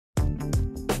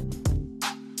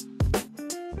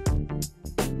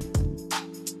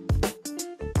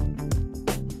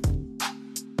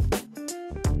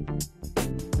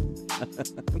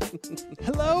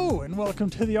Hello, and welcome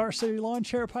to the RC Lawn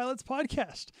Chair Pilots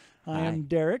podcast. I am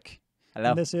Derek. Hello.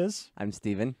 And this is... I'm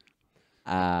Steven.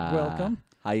 Welcome.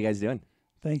 How you guys doing?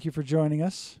 Thank you for joining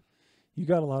us. You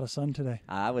got a lot of sun today.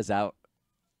 I was out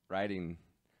riding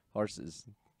horses.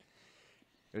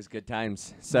 It was good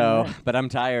times. So, but I'm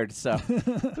tired. So,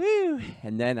 woo.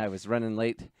 And then I was running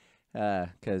late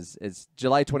because it's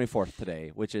July 24th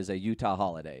today, which is a Utah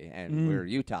holiday, and we're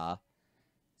Utah.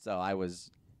 So I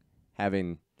was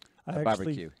having a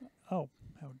barbecue. Oh,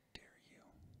 how dare you!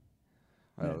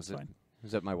 Well, it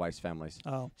was at my wife's family's.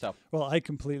 Oh, so well, I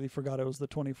completely forgot it was the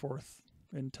 24th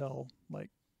until like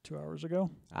 2 hours ago.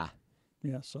 Ah,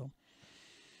 yeah. So,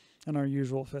 and our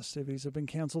usual festivities have been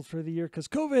canceled for the year because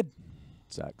COVID.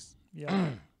 sucks. Yeah.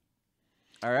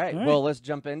 All right. Well, let's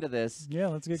jump into this. Yeah,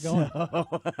 let's get going.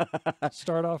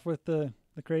 Start off with the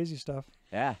crazy stuff.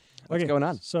 Yeah. What's going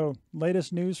on? So,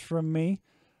 latest news from me.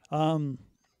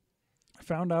 I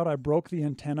found out I broke the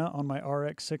antenna on my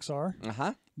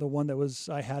RX-6R. The one that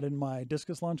I had in my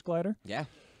discus launch glider. Yeah.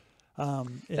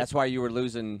 That's why you were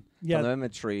losing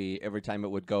telemetry every time it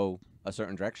would go a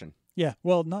certain direction. Yeah.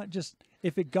 Well, not just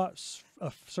if it got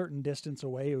a certain distance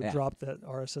away, it would drop that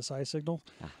RSSI signal.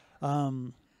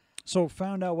 So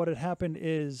found out what had happened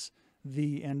is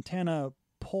the antenna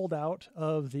pulled out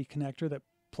of the connector that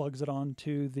plugs it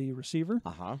onto the receiver.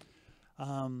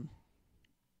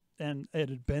 And it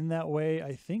had been that way,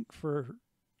 I think, for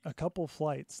a couple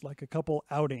flights, like a couple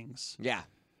outings. Yeah,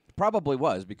 probably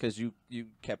was because you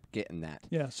kept getting that.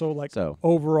 Yeah, so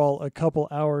overall, a couple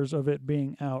hours of it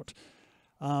being out.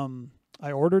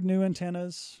 I ordered new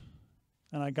antennas,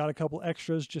 and I got a couple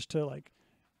extras just to like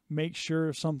make sure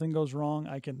if something goes wrong,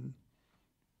 I can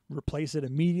replace it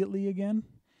immediately again.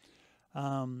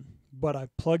 But I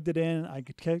plugged it in, I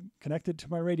could connect it to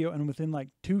my radio, and within like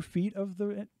 2 feet of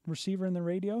the receiver and the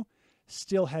radio,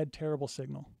 still had terrible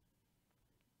signal.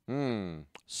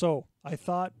 So I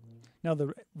thought, now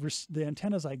the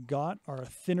antennas I got are a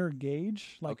thinner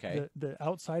gauge. Like the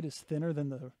outside is thinner than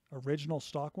the original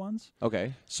stock ones.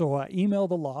 Okay. So I emailed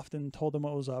the loft and told them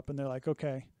what was up, and they're like,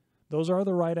 okay, those are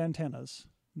the right antennas.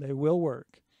 They will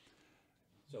work.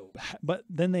 But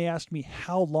then they asked me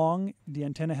how long the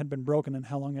antenna had been broken and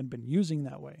how long I'd been using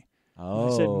that way. And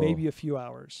I said maybe a few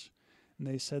hours. And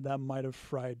they said that might have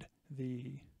fried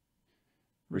the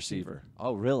receiver.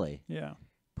 Oh, really? Yeah.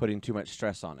 Putting too much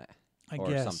stress on it. I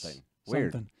guess. Something.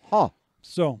 Weird. Something. Huh.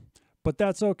 So, but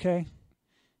that's okay.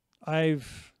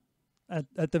 I've,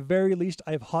 at the very least,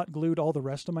 I've hot glued all the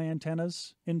rest of my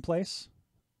antennas in place.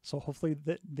 So hopefully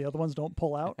the other ones don't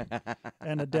pull out.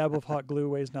 And a dab of hot glue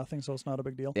weighs nothing, so it's not a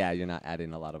big deal. Yeah, you're not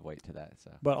adding a lot of weight to that.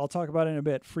 So, but I'll talk about it in a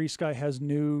bit. FrSky has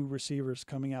new receivers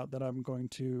coming out that I'm going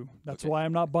to... That's why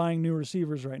I'm not buying new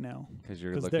receivers right now. Because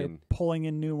they're pulling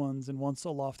in new ones, and once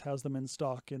Aloft has them in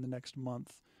stock in the next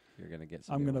month, you're going to get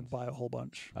some I'm going to buy a whole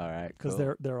bunch. All right, because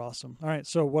they're awesome. All right,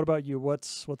 so what about you?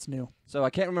 What's new? So I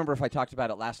can't remember if I talked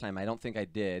about it last time. I don't think I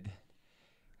did.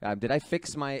 Did I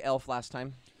fix my ELF last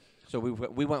time? So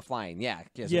we went flying, yeah.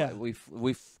 We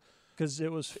because it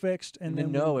was fixed, and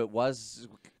then it was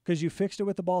because you fixed it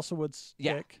with the balsa wood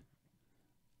stick.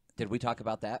 Did we talk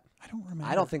about that? I don't remember.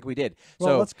 I don't think we did.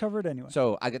 Well, let's cover it anyway.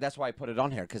 So that's why I put it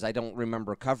on here because I don't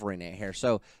remember covering it here.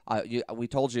 So we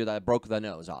told you that I broke the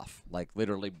nose off, like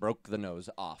literally broke the nose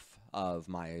off of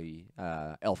my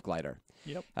ELF glider.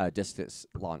 Yep. Discus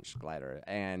launch glider,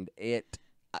 and it.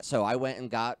 So I went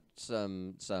and got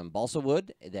some balsa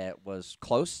wood that was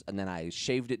close, and then I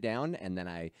shaved it down, and then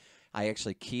I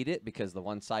actually keyed it because the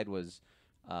one side was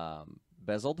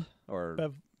bezeled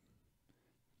or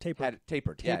tapered.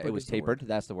 Tapered. Yeah, it was tapered.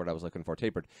 That's the word I was looking for,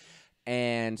 tapered.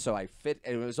 And so I fit.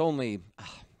 It was only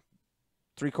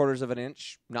 3/4 of an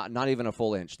inch, not even a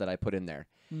full inch that I put in there,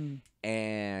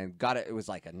 and got it. It was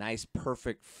like a nice,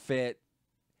 perfect fit.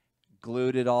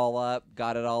 Glued it all up,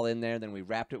 got it all in there. Then we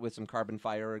wrapped it with some carbon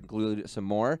fiber and glued it some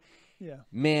more. Yeah.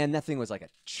 Man, that thing was like a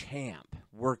champ,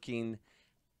 working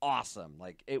awesome.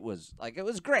 It was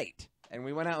great. And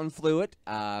we went out and flew it.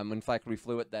 In fact, we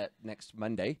flew it that next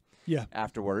Monday. Yeah.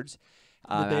 Afterwards.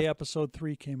 The day episode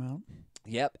 3 came out.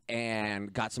 Yep.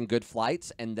 And got some good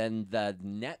flights. And then the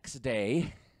next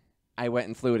day, I went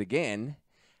and flew it again.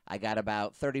 I got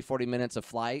about 30, 40 minutes of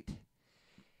flight.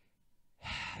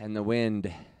 And the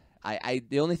wind...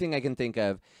 the only thing I can think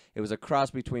of, it was a cross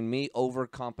between me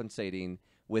overcompensating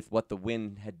with what the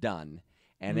wind had done,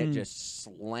 and it just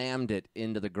slammed it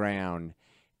into the ground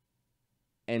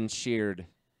and sheared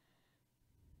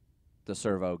the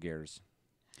servo gears.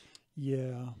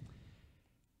 Yeah.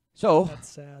 So that's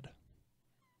sad.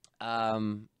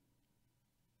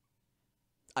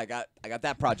 I got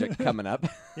that project coming up.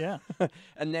 Yeah.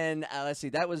 And then let's see,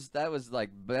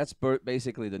 that's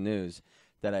basically the news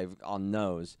that I've on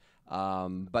those.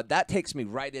 But that takes me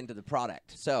right into the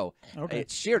product. So it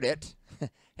sheared it,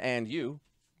 and you,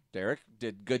 Derek,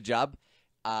 did good job.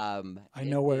 I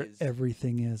know where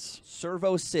everything is.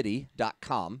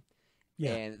 Servocity.com.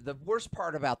 Yeah. And the worst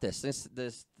part about this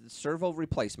servo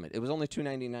replacement, it was only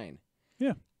 $2.99.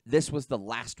 Yeah. This was the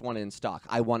last one in stock.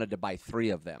 I wanted to buy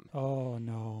 3 of them. Oh,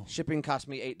 no. Shipping cost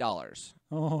me $8.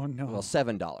 Oh, no. Well,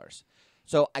 $7.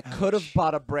 So I could have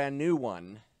bought a brand new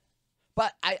one,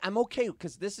 but I'm okay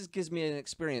because this gives me an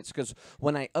experience because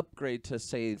when I upgrade to,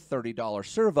 say, $30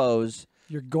 servos,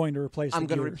 you're going to replace I'm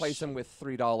going to replace them with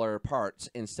 $3 parts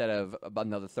instead of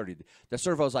another $30. The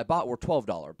servos I bought were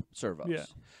 $12 servos. Yeah.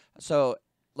 So,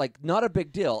 like, not a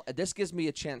big deal. This gives me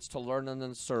a chance to learn on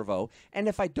the servo, and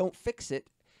if I don't fix it,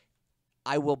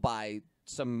 I will buy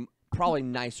some probably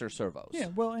nicer servos. Yeah,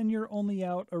 well, and you're only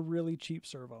out a really cheap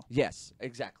servo. Yes,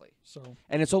 exactly. So,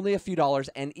 and it's only a few dollars,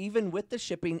 and even with the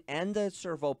shipping and the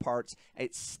servo parts,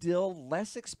 it's still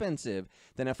less expensive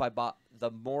than if I bought the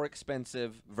more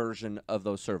expensive version of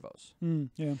those servos.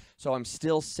 Yeah. So I'm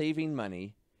still saving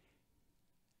money,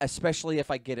 especially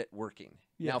if I get it working.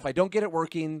 Yeah. Now, if I don't get it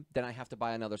working, then I have to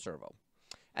buy another servo,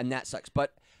 and that sucks.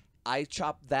 But I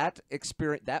chop that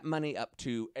money up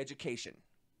to education.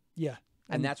 Yeah.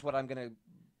 And that's what I'm going to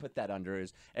put that under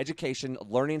is education,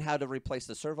 learning how to replace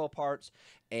the servo parts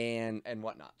and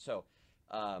whatnot. So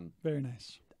very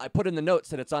nice. I put in the notes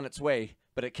that it's on its way,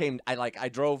 but it came I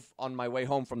drove on my way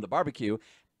home from the barbecue.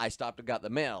 I stopped and got the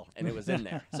mail and it was in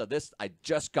there. So I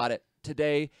just got it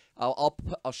today. I'll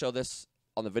show this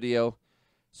on the video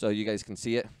so you guys can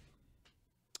see it.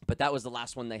 But that was the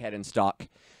last one they had in stock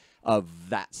of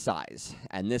that size,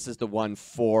 and this is the one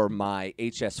for my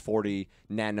HS40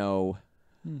 Nano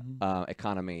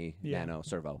economy Nano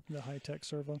servo. The high-tech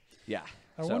servo. Yeah.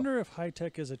 I wonder if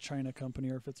high-tech is a China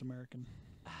company or if it's American.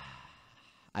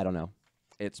 I don't know.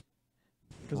 It's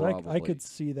because I could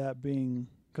see that being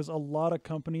because a lot of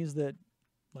companies that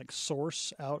like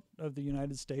source out of the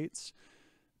United States,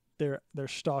 their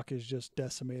stock is just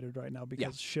decimated right now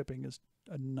because shipping is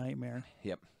a nightmare.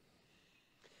 Yep.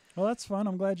 Well, that's fun.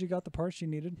 I'm glad you got the parts you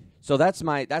needed. So that's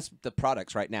the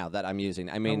products right now that I'm using.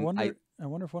 I mean, I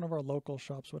wonder if one of our local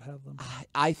shops would have them.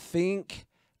 I think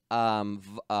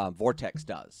Vortex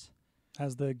does.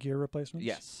 Has the gear replacements?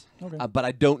 Yes. Okay. But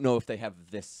I don't know if they have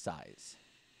this size.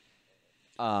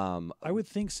 I would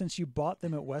think since you bought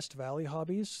them at West Valley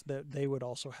Hobbies that they would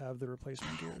also have the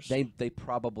replacement gears. They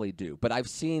probably do. But I've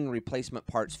seen replacement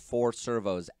parts for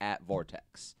servos at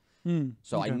Vortex.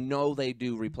 So I know they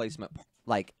do replacement parts.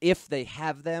 Like, if they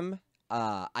have them,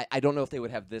 I don't know if they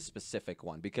would have this specific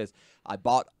one because I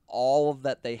bought all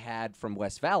that they had from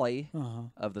West Valley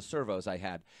of the servos I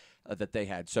had that they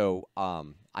had. So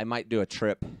I might do a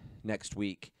trip next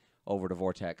week over to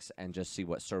Vortex and just see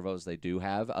what servos they do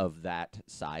have of that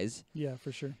size. Yeah,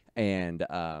 for sure. And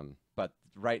but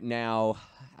right now,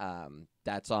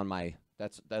 that's on my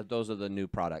those are the new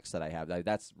products that I have.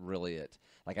 That's really it.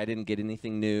 Like, I didn't get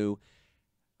anything new.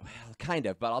 Well, kind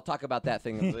of, but I'll talk about that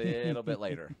thing a little bit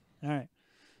later. All right.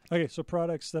 Okay, so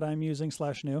products that I'm using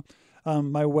 / new.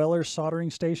 My Weller soldering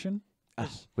station.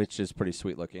 Which is pretty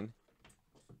sweet looking.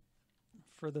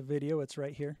 For the video, it's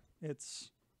right here. It's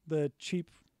the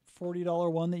cheap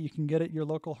 $40 one that you can get at your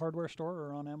local hardware store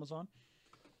or on Amazon.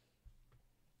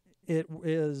 It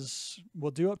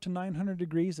will do up to 900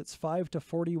 degrees. It's 5 to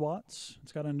 40 watts.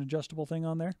 It's got an adjustable thing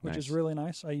on there, which is really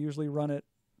nice. I usually run it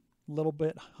a little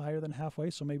bit higher than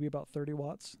halfway, so maybe about 30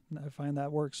 watts. I find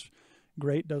that works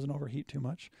great, doesn't overheat too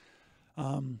much.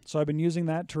 So I've been using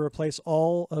that to replace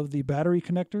all of the battery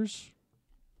connectors.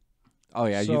 Oh,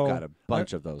 yeah, you've got a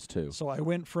bunch of those, too. So I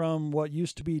went from what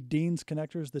used to be Dean's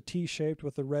connectors, the T-shaped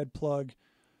with the red plug,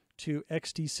 to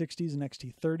XT60s and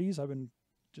XT30s. I've been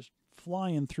just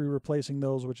flying through replacing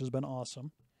those, which has been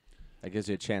awesome. That gives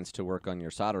you a chance to work on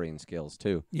your soldering skills,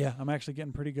 too. Yeah, I'm actually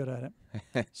getting pretty good at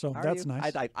it. So that's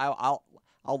nice. I'll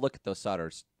look at those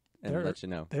solders and let you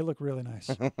know. They look really nice.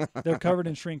 They're covered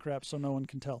in shrink wrap, so no one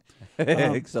can tell.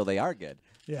 So they are good.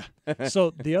 Yeah.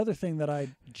 So the other thing that I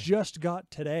just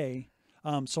got today,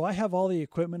 so I have all the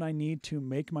equipment I need to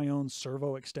make my own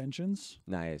servo extensions.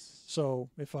 Nice. So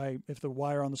if the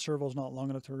wire on the servo is not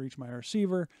long enough to reach my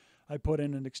receiver, I put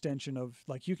in an extension of,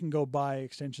 like, you can go buy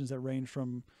extensions that range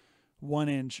from 1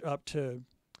 inch up to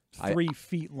 3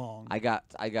 feet long. I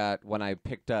got when I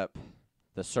picked up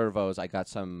the servos, I got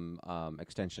some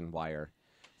extension wire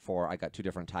I got 2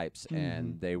 different types,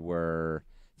 and they were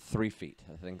 3 feet.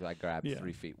 I think I grabbed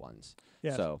 3 feet ones.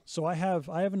 Yeah. So I have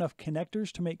enough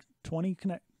connectors to make 20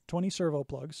 20 servo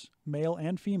plugs, male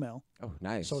and female. Oh,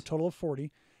 nice. So a total of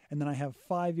 40. And then I have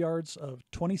 5 yards of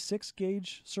 26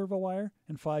 gauge servo wire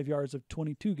and 5 yards of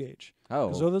 22 gauge.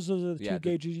 Oh. So those are the two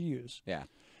gauges you use. Yeah.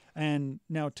 And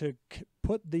now to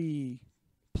put the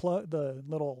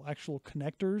little actual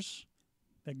connectors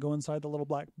that go inside the little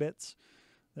black bits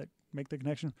that make the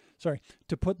connection. Sorry.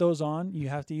 To put those on, you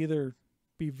have to either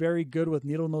be very good with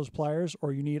needle nose pliers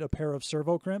or you need a pair of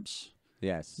servo crimps.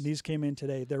 Yes. These came in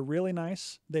today. They're really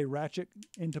nice. They ratchet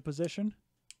into position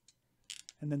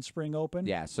and then spring open.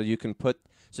 Yeah, so I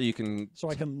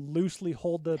can loosely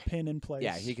hold the pin in place.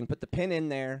 Yeah, you can put the pin in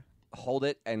there, hold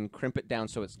it, and crimp it down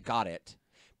so it's got it.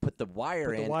 Put the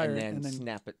wire in, and then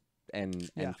snap it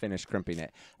and finish crimping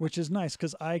it. Which is nice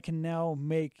because I can now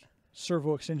make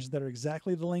servo extensions that are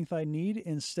exactly the length I need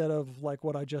instead of like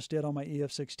what I just did on my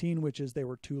EF16, which is they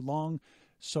were too long,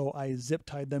 so I zip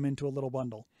tied them into a little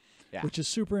bundle. Yeah. Which is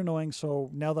super annoying.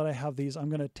 So now that I have these, I'm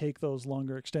going to take those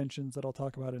longer extensions that I'll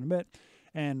talk about in a bit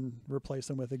and replace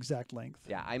them with exact length.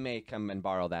 Yeah, I may come and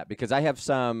borrow that because I have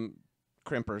some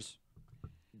crimpers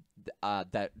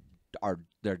that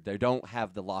they don't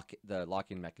have the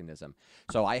locking mechanism.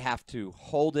 So I have to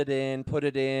hold it in, put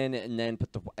it in, and then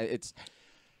put it's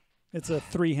a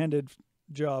three-handed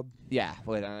job. Yeah,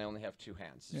 well, I only have 2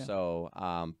 hands. Yeah. So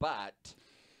but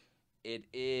it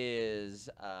is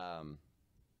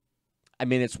I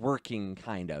mean, it's working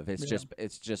kind of. It's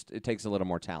just it takes a little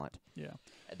more talent. Yeah.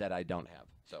 That I don't have.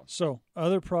 So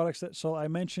other products I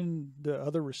mentioned the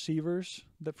other receivers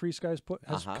that FrSky's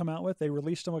has come out with. They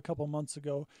released them a couple months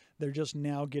ago. They're just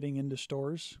now getting into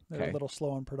stores. They're a little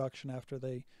slow in production after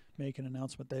they make an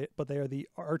announcement. They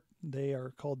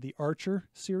are called the Archer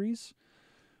series.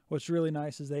 What's really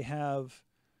nice is they have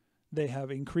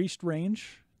increased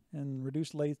range and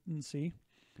reduced latency.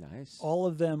 Nice. All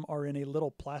of them are in a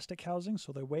little plastic housing,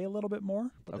 so they weigh a little bit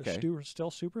more, but they're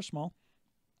still super small.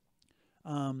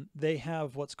 They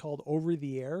have what's called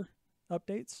over-the-air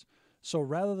updates. So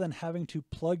rather than having to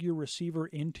plug your receiver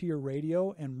into your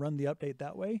radio and run the update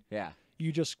that way,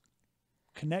 you just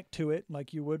connect to it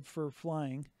like you would for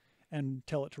flying and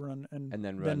tell it to run and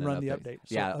then run the update.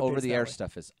 So yeah, over-the-air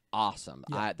stuff is awesome.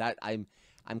 Yeah.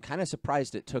 I'm kind of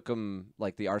surprised it took them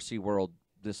like the RC world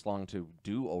this long to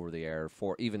do over-the-air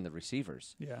for even the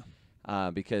receivers. Yeah.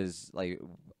 Because like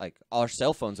our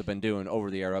cell phones have been doing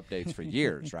over-the-air updates for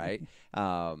years, right?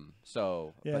 But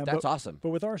that's awesome. But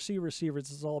with RC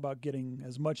receivers, it's all about getting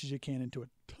as much as you can into a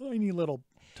tiny little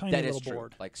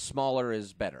board. Like smaller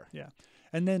is better. Yeah.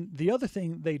 And then the other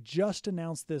thing, they just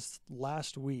announced this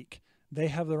last week. They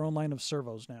have their own line of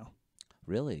servos now.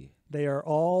 Really? They are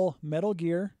all metal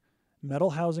gear,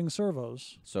 metal housing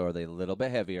servos. So are they a little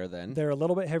bit heavier then? They're a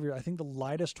little bit heavier. I think the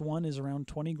lightest one is around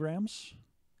 20 grams.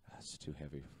 That's too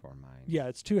heavy for mine. Yeah,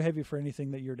 it's too heavy for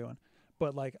anything that you're doing.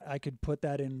 But like I could put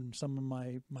that in some of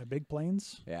my big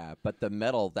planes. Yeah, but the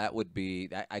metal, that would be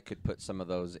I could put some of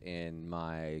those in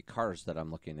my cars that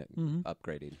I'm looking at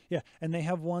upgrading. Yeah, and they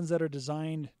have ones that are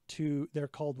designed they're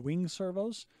called wing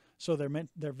servos. So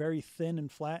they're very thin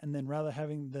and flat, and then rather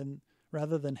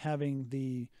than having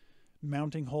the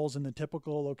mounting holes in the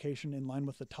typical location in line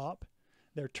with the top,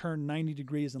 they're turned 90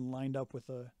 degrees and lined up with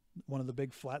one of the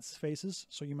big flat faces,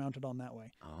 so you mount it on that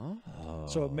way. Oh.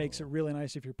 So it makes it really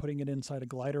nice if you're putting it inside a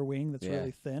glider wing that's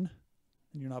really thin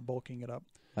and you're not bulking it up.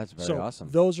 That's very awesome.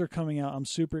 Those are coming out. I'm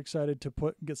super excited to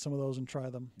get some of those and try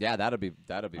them. Yeah, that'll be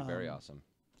very awesome.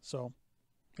 So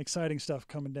exciting stuff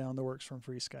coming down the works from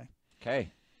FrSky.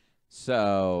 Okay.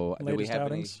 So Latest do we have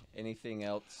outings? anything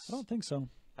else? I don't think so.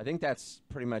 I think that's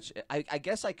pretty much it. I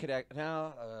guess I could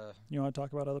now. You want to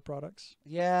talk about other products?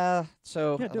 Yeah.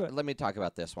 So do it. Let me talk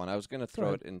about this one. I was going to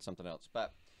throw it in something else,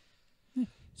 but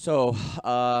so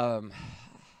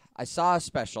I saw a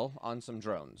special on some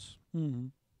drones. Mm-hmm.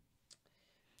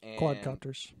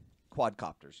 Quadcopters.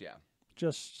 Quadcopters, yeah.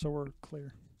 Just so we're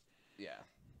clear. Yeah.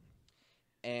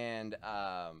 And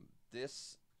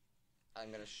this, I'm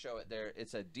going to show it there.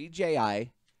 It's a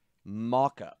DJI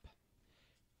mock-up.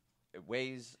 It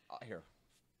weighs, here,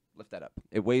 lift that up.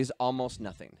 It weighs almost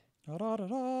nothing.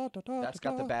 That's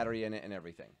got the battery in it and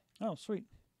everything. Oh, sweet.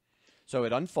 So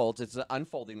it unfolds. It's an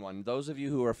unfolding one. Those of you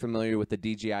who are familiar with the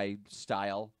DJI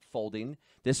style folding,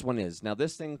 this one is. Now,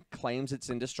 this thing claims it's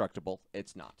indestructible.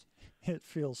 It's not. It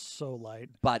feels so light.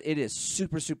 But it is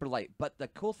super, super light. But the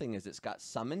cool thing is it's got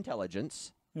some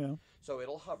intelligence. Yeah. So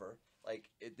it'll hover. Like,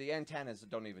 the antennas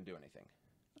don't even do anything.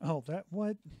 Oh,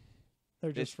 what?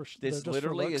 They're just for this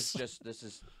literally is just this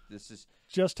is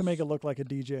just to make it look like a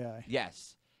DJI.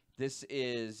 Yes, this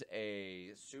is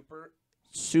a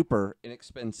super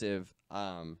inexpensive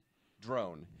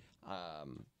drone.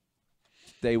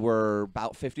 They were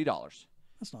about $50.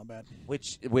 That's not bad.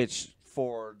 Which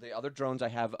for the other drones I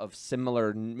have of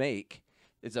similar make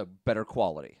is a better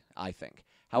quality, I think.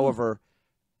 However,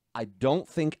 I don't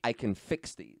think I can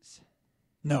fix these.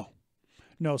 No,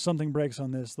 something breaks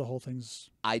on this. The whole thing's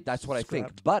that's what scrapped. I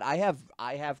think. But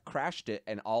I have crashed it,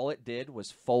 and all it did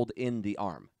was fold in the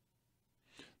arm.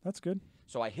 That's good.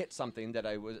 So I hit something that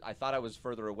I thought I was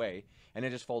further away, and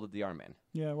it just folded the arm in.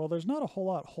 Yeah, well, there's not a whole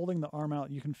lot holding the arm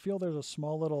out. You can feel there's a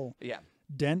small little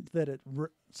dent that it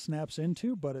snaps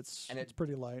into, but it's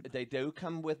pretty light. They do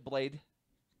come with blade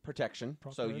protection,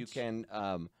 so you can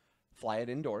fly it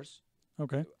indoors.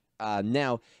 Okay.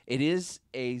 Now it's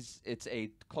a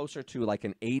closer to like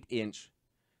an 8-inch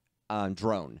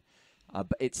drone,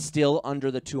 but it's still under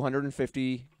the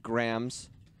 250 grams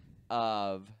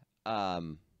of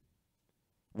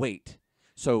weight,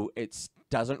 so it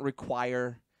doesn't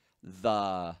require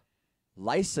the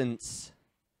license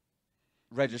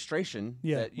registration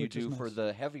that you do for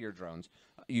the heavier drones.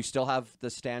 You still have the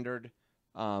standard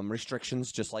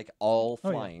restrictions, just like all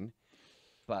flying,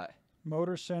 but.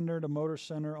 Motor center to motor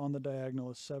center on the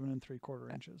diagonal is 7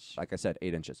 3/4 inches. Like I said,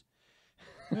 8 inches.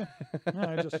 Yeah.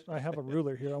 I have a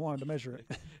ruler here. I wanted to measure it.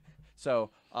 So,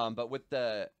 but with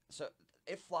it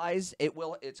flies.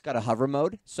 It's got a hover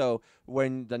mode. So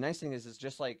when the nice thing is, it's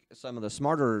just like some of the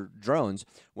smarter drones.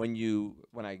 When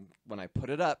I put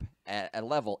it up at a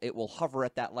level, it will hover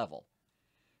at that level.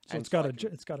 So it's got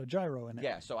a gyro in it.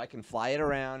 Yeah, so I can fly it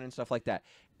around and stuff like that.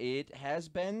 It has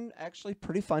been actually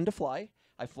pretty fun to fly.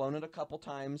 I've flown it a couple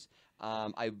times.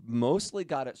 I mostly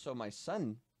got it so my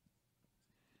son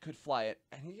could fly it,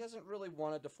 and he hasn't really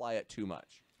wanted to fly it too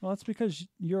much. Well, that's because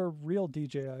your real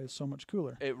DJI is so much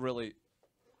cooler. It really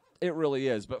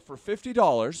is. But for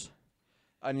 $50,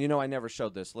 and I never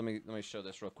showed this. Let me show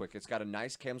this real quick. It's got a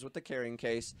nice comes with the carrying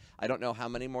case. I don't know how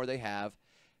many more they have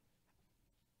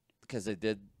because they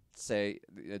did say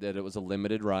that it was a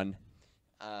limited run.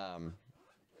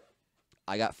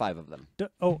 I got 5 of them.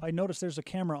 I noticed there's a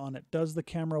camera on it. Does the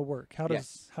camera work? How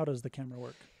does the camera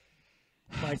work?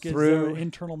 Like, is there an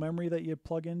internal memory that you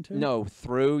plug into? No,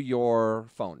 through your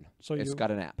phone. So it's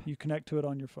got an app. You connect to it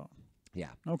on your phone.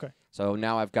 Yeah. Okay. So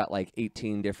now I've got like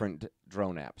 18 different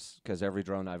drone apps because every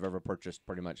drone I've ever purchased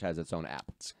pretty much has its own app.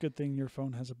 It's a good thing your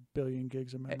phone has 1 billion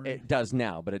gigs of memory. It does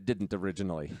now, but it didn't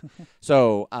originally.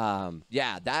 So,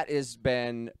 that has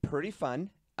been pretty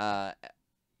fun.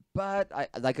 But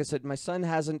like I said, my son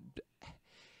hasn't.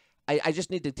 I just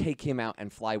need to take him out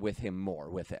and fly with him more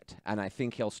with it, and I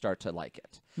think he'll start to like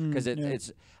it because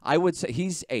it's. I would say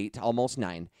he's 8, almost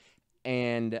 9,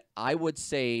 and I would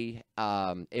say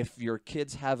if your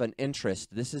kids have an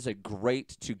interest, this is a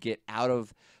great to get out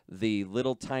of the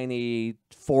little tiny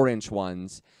 4-inch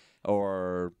ones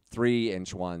or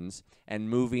 3-inch ones and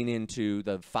moving into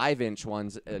the 5-inch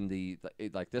ones and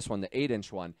like this one, the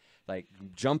 8-inch one. Like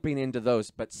jumping into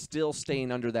those, but still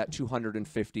staying under that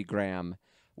 250-gram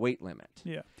weight limit.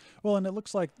 Yeah. Well, and it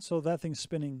looks like, so that thing's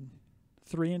spinning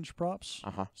 3-inch props.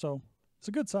 So it's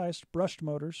a good size, brushed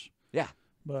motors. Yeah.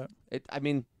 But it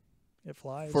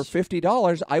flies. For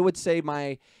 $50, I would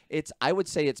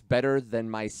say it's better than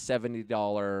my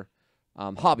 $70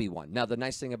 hobby one. Now, the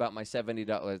nice thing about my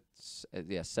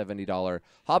 $70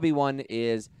 hobby one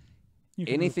is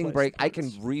anything break, I can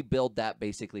rebuild that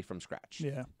basically from scratch.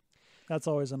 Yeah. That's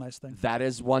always a nice thing. That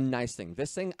is one nice thing.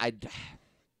 This thing, I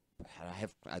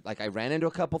ran into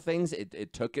a couple things.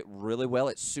 It took it really well.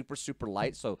 It's super, super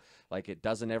light, so like it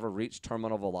doesn't ever reach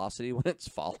terminal velocity when it's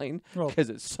falling because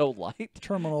it's so light.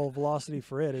 Terminal velocity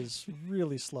for it is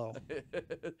really slow.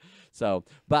 So,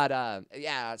 but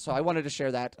so I wanted to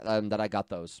share that I got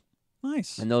those.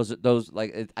 Nice. And those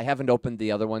I haven't opened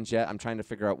the other ones yet. I'm trying to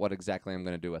figure out what exactly I'm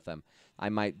going to do with them. I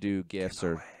might do gifts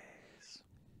or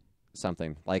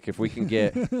something. Like if we can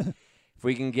get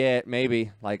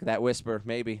maybe like that whisper,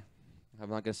 maybe. I'm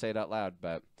not going to say it out loud,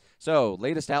 but so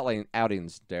latest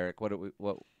outings, Derek.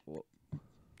 What?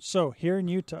 So here in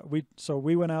Utah, we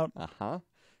went out a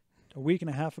week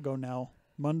and a half ago now.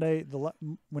 Monday,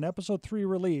 when episode 3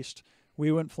 released,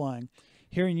 we went flying.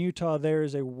 Here in Utah, there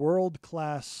is a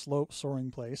world-class slope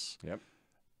soaring place. Yep.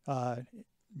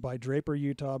 By Draper,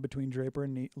 Utah, between Draper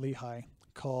and Lehigh,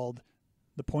 called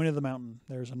the Point of the Mountain.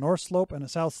 There's a north slope and a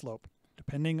south slope,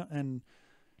 and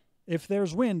if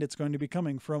there's wind, it's going to be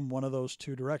coming from one of those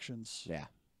 2 directions. Yeah.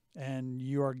 And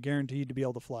you are guaranteed to be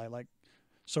able to fly.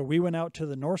 So we went out to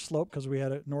the north slope because we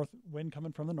had a north wind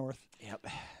coming from the north. Yep.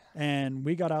 And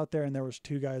we got out there, and there was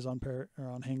 2 guys on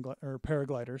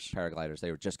paragliders. Paragliders.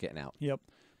 They were just getting out. Yep.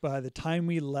 By the time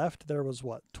we left, there was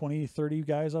 20, 30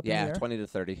 guys up in the air? Yeah, 20 to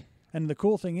 30. And the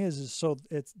cool thing is so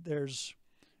it's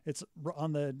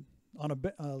on the on a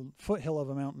foothill of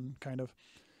a mountain, kind of.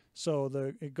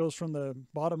 So it goes from the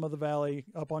bottom of the valley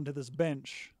up onto this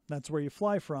bench. That's where you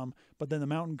fly from. But then the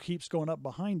mountain keeps going up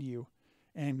behind you,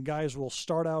 and guys will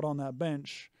start out on that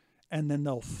bench, and then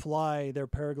they'll fly their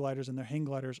paragliders and their hang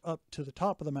gliders up to the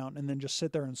top of the mountain, and then just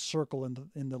sit there and circle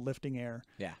in the lifting air.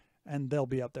 Yeah. And they'll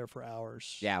be up there for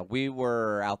hours. Yeah, we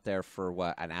were out there for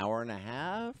what, an hour and a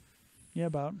half? Yeah,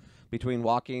 about Between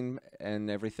walking and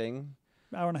everything.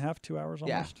 hour and a half, 2 hours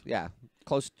almost. Yeah,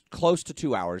 close to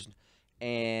 2 hours,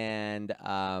 and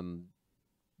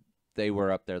they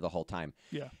were up there the whole time.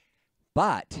 Yeah.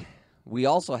 But we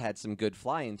also had some good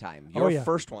flying time. Your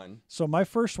first one. So my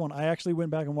first one, I actually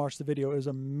went back and watched the video. It was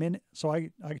a minute. So I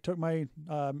took my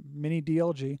mini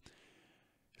DLG.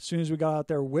 As soon as we got out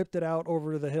there, whipped it out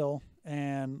over the hill,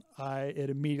 and it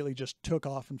immediately just took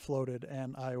off and floated.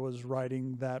 And I was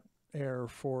riding that air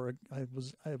for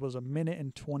it was a minute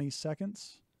and 20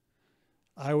 seconds.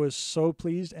 I was so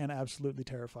pleased and absolutely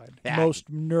terrified. Yeah. Most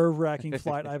nerve-wracking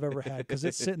flight I've ever had, because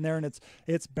it's sitting there and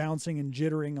it's bouncing and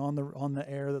jittering on the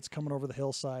air that's coming over the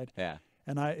hillside. Yeah.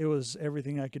 And it was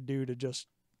everything I could do to just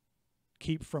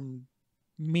keep from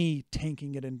me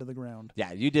tanking it into the ground.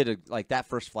 Yeah, you did that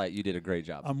first flight. You did a great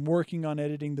job. I'm working on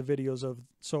editing the videos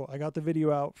so I got the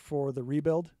video out for the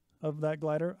rebuild of that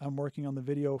glider. I'm working on the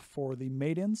video for the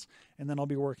maidens, and then I'll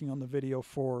be working on the video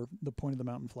for the point of the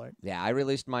mountain flight. Yeah, I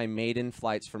released my maiden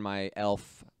flights for my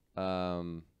ELF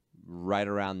right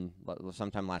around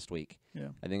sometime last week. Yeah.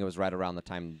 I think it was right around the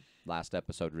time last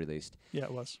episode released. Yeah,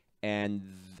 it was. And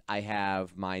I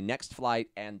have my next flight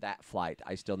and that flight.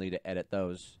 I still need to edit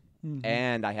those. Mm-hmm.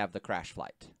 And I have the crash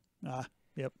flight.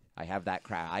 Yep. I have that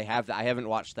crash. I haven't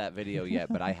watched that video yet,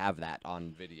 but I have that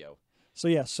on video. So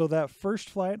yeah, so that first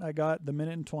flight I got the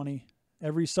minute and 20.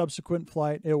 Every subsequent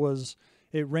flight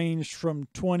it ranged from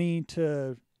 20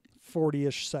 to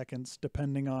 40-ish seconds,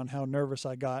 depending on how nervous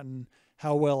I got and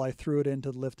how well I threw it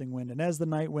into the lifting wind. And as the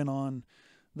night went on,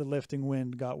 the lifting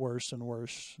wind got worse and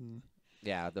worse. And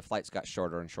yeah, the flights got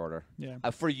shorter and shorter. Yeah.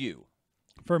 For you.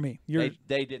 For me.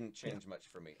 They didn't change much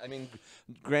for me. I mean,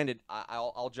 granted,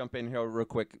 I'll jump in here real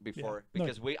quick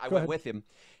because I went with him.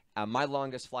 My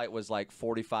longest flight was like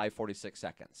 45, 46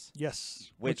 seconds.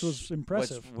 Yes, which was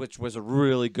impressive. Which was a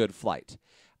really good flight.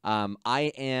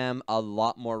 I am a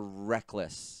lot more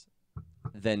reckless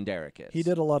than Derek is. He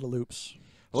did a lot of loops.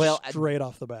 Well, straight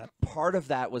off the bat. Part of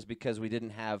that was because we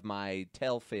didn't have my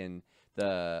tail fin,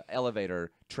 the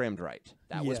elevator, trimmed right.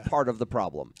 That was part of the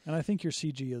problem. And I think your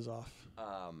CG is off.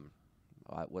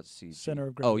 What's CG? Center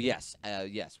of gravity. Oh, yes.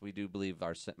 Yes, we do believe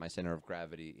my center of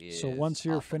gravity is So once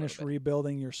you're finished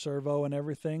rebuilding your servo and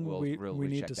everything, we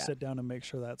need to that. sit down and make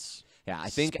sure that's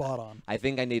spot on. I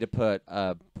think I need to put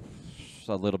a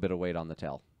little bit of weight on the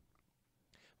tail.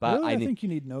 But really? I think you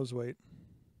need nose weight.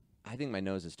 I think my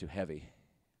nose is too heavy.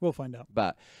 We'll find out.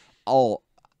 But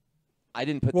I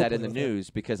didn't put that in the news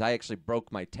because I actually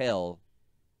broke my tail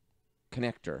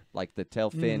connector, like the tail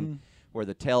fin, where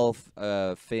the tail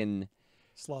fin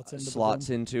slots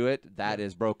into it. That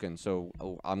is broken. So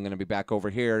I'm going to be back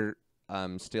over here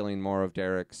stealing more of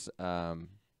Derek's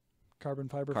carbon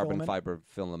fiber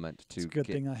filament. It's a good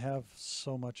thing I have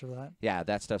so much of that. Yeah,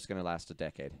 that stuff's going to last a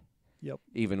decade. Yep.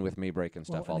 Even with me breaking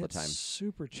stuff all the time. It's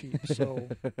super cheap. So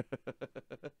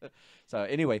so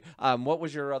anyway, what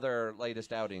was your other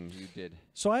latest outing you did?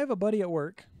 So I have a buddy at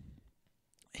work.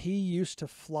 He used to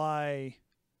fly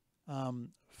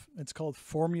it's called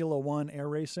Formula One air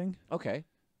racing. Okay.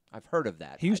 I've heard of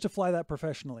that. He used to fly that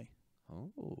professionally.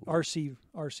 Oh. RC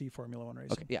Formula One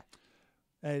racing. Okay, yeah.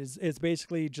 It's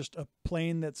basically just a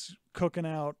plane that's cooking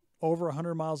out over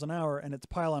 100 miles an hour, and it's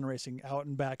pylon racing out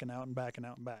and back and out and back and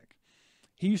out and back.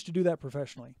 He used to do that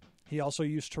professionally. He also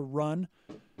used to run.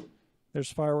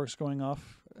 There's fireworks going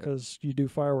off because you do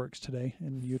fireworks today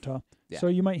in Utah. Yeah. So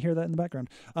you might hear that in the background.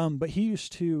 But he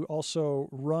used to also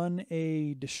run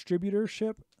a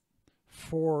distributorship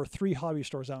for 3 hobby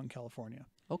stores out in California.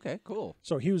 Okay, cool.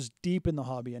 So he was deep in the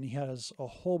hobby, and he has a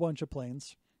whole bunch of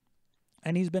planes,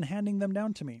 and he's been handing them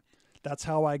down to me. That's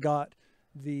how I got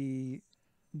the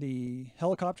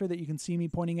helicopter that you can see me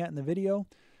pointing at in the video.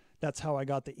 That's how I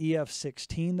got the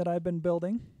EF-16 that I've been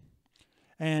building,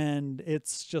 and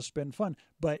it's just been fun.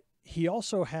 But he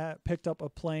also picked up a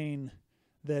plane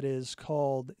that is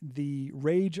called the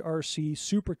Rage RC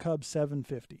Super Cub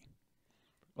 750.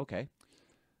 Okay.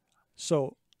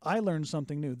 So I learned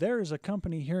something new. There is a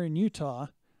company here in Utah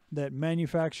that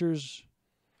manufactures,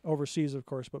 overseas of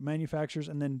course, but manufactures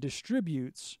and then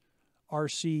distributes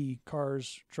RC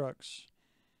cars, trucks,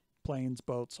 planes,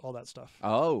 boats, all that stuff.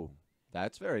 Oh,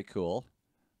 that's very cool.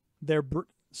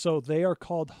 So they are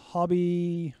called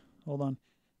Hobby. Hold on.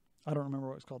 I don't remember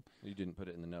what it's called. You didn't put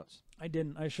it in the notes. I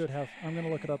didn't. I should have. I'm going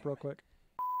to look it up real quick.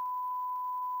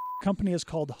 Company is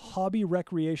called Hobby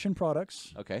Recreation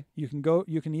Products. Okay. You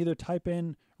can either type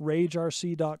in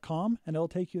ragerc.com and it'll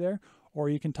take you there, or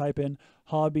you can type in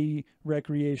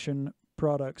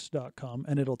hobbyrecreationproducts.com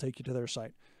and it'll take you to their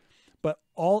site. But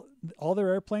all their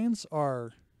airplanes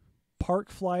are park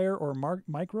flyer or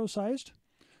micro sized.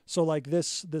 So like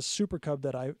this Super Cub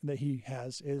that he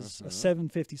has is a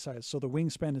 750 size. So the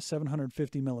wingspan is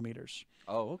 750 millimeters.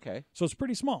 Oh, okay. So it's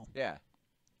pretty small. Yeah.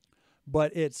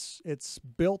 But it's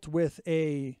built with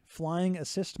a flying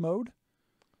assist mode.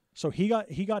 So he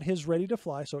got his ready to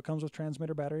fly. So it comes with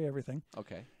transmitter, battery, everything.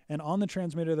 Okay. And on the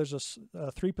transmitter, there's a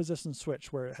 3-position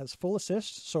switch where it has full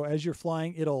assist. So as you're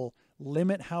flying, it'll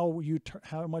limit how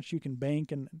much you can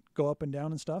bank and go up and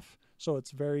down and stuff. So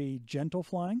it's very gentle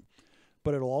flying.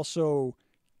 But it'll also,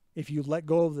 if you let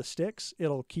go of the sticks,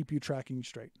 it'll keep you tracking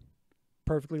straight.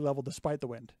 Perfectly level despite the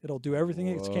wind. It'll do everything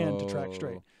it can to track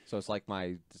straight. So it's like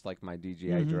my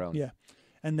DJI drone. Yeah.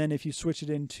 And then if you switch it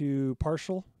into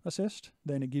partial assist,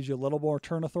 then it gives you a little more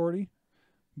turn authority,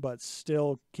 but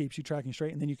still keeps you tracking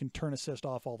straight. And then you can turn assist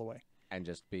off all the way. And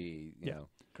just be, you know,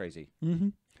 crazy. Mm-hmm.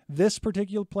 This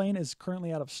particular plane is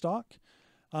currently out of stock,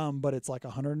 but it's like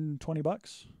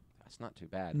 $120. That's not too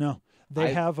bad. No.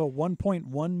 They have a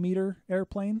 1.1 meter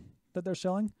airplane that they're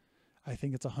selling. I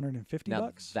think it's $150.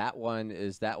 Now, that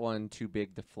one too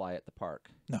big to fly at the park?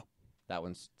 No. That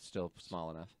one's still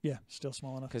small enough? Yeah, still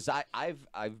small enough. Because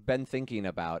I've been thinking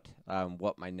about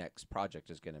what my next project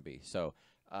is going to be. So,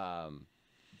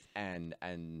 and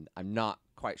I'm not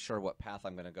quite sure what path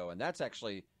I'm going to go. And that's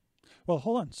actually... Well,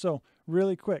 hold on. So,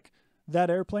 really quick.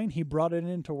 That airplane, he brought it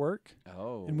into work.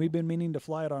 Oh. And we've been meaning to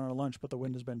fly it on our lunch, but the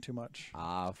wind has been too much.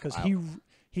 Because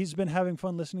he's been having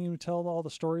fun listening to me tell all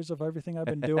the stories of everything I've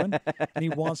been doing, and he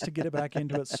wants to get it back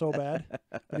into it so bad.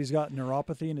 But he's got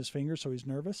neuropathy in his fingers, so he's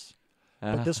nervous.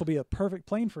 But this will be a perfect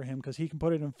plane for him because he can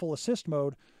put it in full assist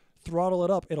mode, throttle it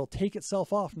up. It'll take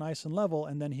itself off nice and level,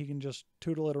 and then he can just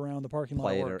tootle it around the parking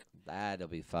lot. That'll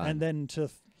be fun. And then to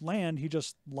land, he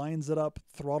just lines it up,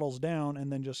 throttles down,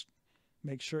 and then just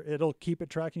make sure it'll keep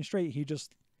it tracking straight.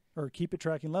 Keep it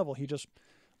tracking level. He just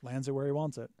lands it where he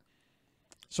wants it.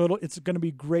 So it's going to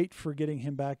be great for getting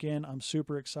him back in. I'm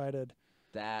super excited.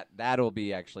 That'll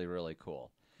be actually really cool.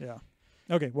 Yeah.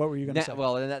 Okay, what were you going to say?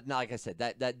 Well, like I said,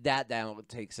 that now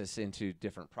takes us into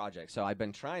different projects. So I've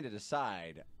been trying to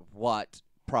decide what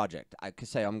project. I could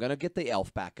say I'm going to get the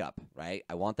Elf back up, right?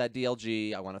 I want that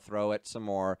DLG. I want to throw it some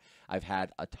more. I've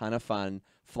had a ton of fun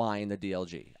flying the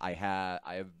DLG. I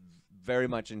have very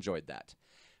much enjoyed that.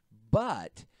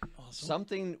 But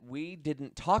something we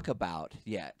didn't talk about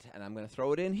yet, and I'm going to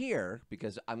throw it in here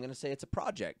because I'm going to say it's a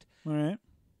project. All right.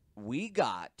 We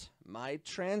got my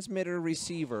transmitter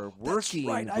receiver working.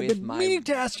 That's right. I've been meaning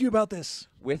to ask you about this.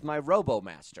 With my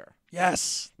RoboMaster.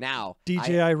 Yes. Now,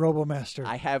 DJI RoboMaster.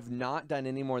 I have not done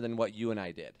any more than what you and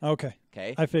I did. Okay.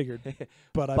 Okay. I figured,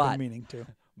 but I've been meaning to.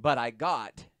 But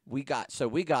we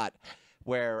got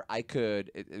where I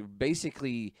could,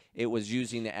 basically it was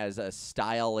using it as a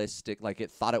stylistic, like it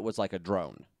thought it was like a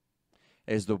drone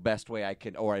is the best way I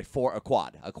can, or a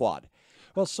quad.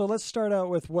 Well, so let's start out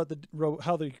with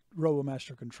how the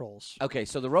RoboMaster controls. Okay,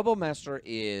 so the RoboMaster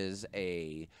is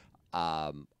a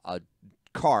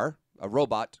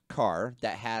robot car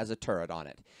that has a turret on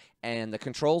it. And the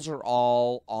controls are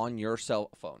all on your cell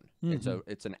phone. Mm-hmm.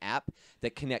 It's an app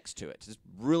that connects to it. It's a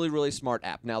really, really smart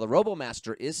app. Now, the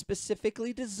RoboMaster is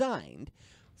specifically designed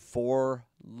for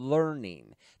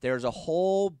learning. There's a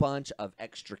whole bunch of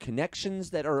extra connections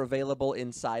that are available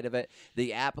inside of it.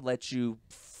 The app lets you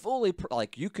fully,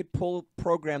 you could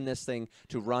program this thing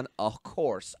to run a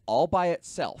course all by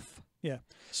itself. Yeah.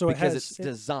 So because it's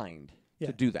designed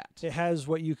to do that. It has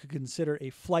what you could consider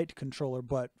a flight controller,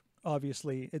 but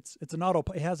obviously it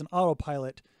has an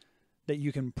autopilot that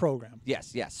you can program.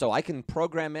 Yes. So I can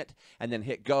program it and then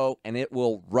hit go, and it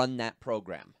will run that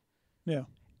program. Yeah.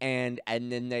 And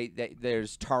then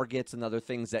there's targets and other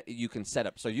things that you can set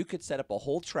up. So you could set up a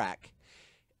whole track,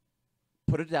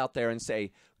 put it out there, and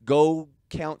say, go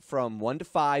count from 1 to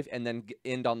 5, and then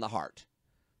end on the heart.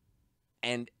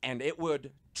 And it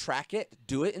would track it,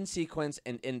 do it in sequence,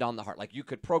 and end on the heart. Like you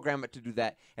could program it to do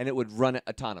that, and it would run it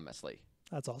autonomously.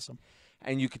 That's awesome.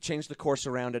 And you could change the course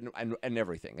around and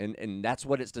everything. And that's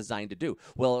what it's designed to do.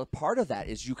 Well, part of that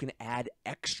is you can add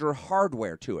extra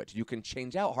hardware to it. You can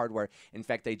change out hardware. In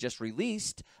fact, they just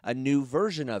released a new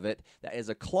version of it that is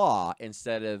a claw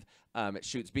instead of it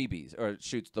shoots BBs, or it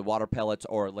shoots the water pellets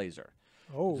or a laser.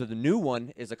 Oh. So the new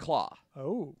one is a claw.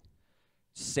 Oh.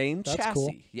 Same That's chassis.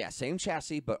 cool. Yeah, same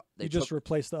chassis, but they just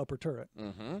replaced the upper turret.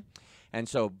 Mm-hmm. And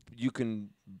so you can,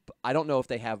 I don't know if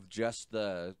they have just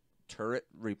the turret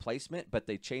replacement, but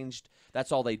they changed,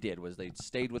 that's all they did was they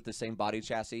stayed with the same body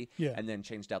chassis and then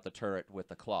changed out the turret with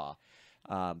the claw.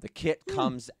 The kit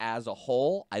comes as a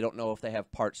whole. I don't know if they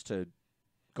have parts to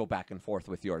go back and forth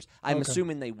with yours. I'm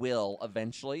assuming they will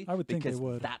eventually. I would think they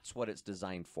would. That's what it's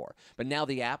designed for. But now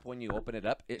the app, when you open it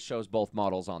up, it shows both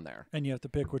models on there. And you have to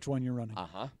pick which one you're running.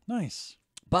 Nice.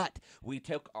 But we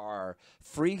took our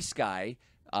FrSky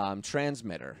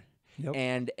transmitter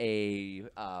and a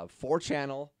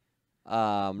 4-channel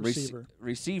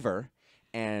receiver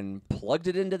and plugged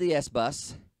it into the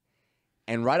S-Bus,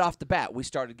 and right off the bat, we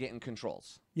started getting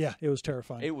controls. Yeah, it was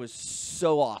terrifying. It was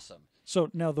so awesome. So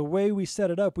now the way we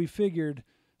set it up, we figured,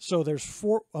 so there's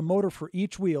a motor for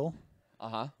each wheel.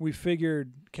 We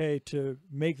figured, okay, to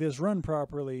make this run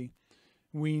properly,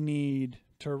 we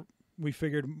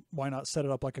figured why not set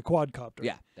it up like a quadcopter?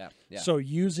 Yeah. So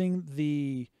using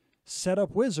the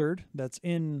setup wizard that's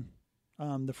in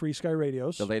the FrSky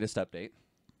radios. The latest update.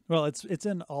 Well, it's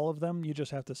in all of them. You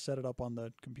just have to set it up on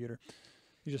the computer.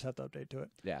 You just have to update to it.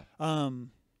 Yeah.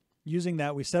 Using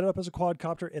that, we set it up as a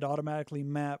quadcopter. It automatically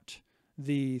mapped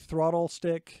the throttle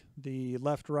stick, the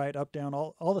left, right, up, down,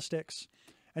 all the sticks.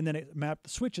 And then it mapped the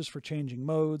switches for changing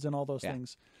modes and all those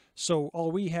things. So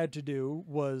all we had to do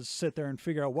was sit there and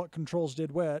figure out what controls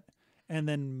did what, and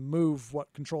then move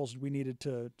what controls we needed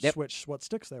to switch what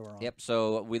sticks they were on.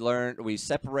 So we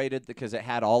separated because it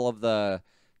had all of the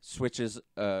switches,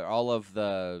 all of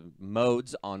the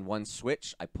modes on one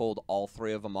switch. I pulled all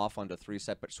 3 of them off onto 3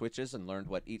 separate switches and learned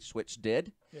what each switch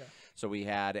did. Yeah. So we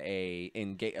had a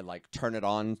turn it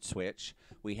on switch.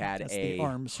 We had the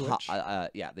arm switch.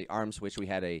 The arm switch. We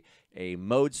had a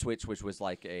mode switch, which was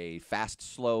like a fast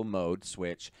slow mode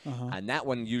switch, and that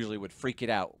one usually would freak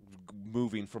it out,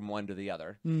 moving from one to the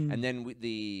other. And then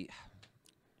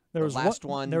there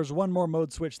was one more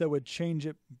mode switch that would change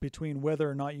it between whether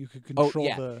or not you could control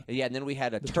and then we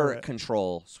had a turret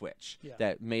control switch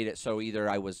that made it so either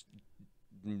I was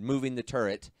moving the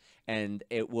turret and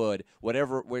it would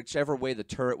whichever way the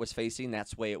turret was facing,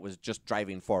 that's the way it was just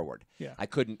driving forward. Yeah. I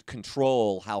couldn't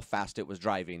control how fast it was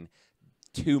driving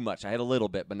too much. I had a little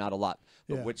bit, but not a lot.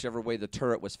 But whichever way the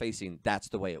turret was facing, that's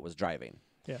the way it was driving.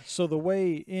 Yeah. So the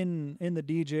way in the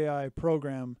DJI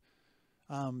program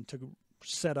to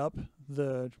set up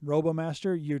the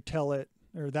RoboMaster, you tell it,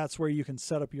 or that's where you can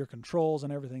set up your controls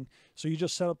and everything. So you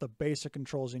just set up the basic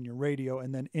controls in your radio,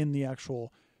 and then in the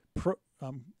actual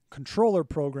controller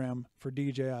program for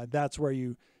DJI, that's where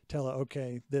you tell it,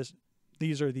 okay,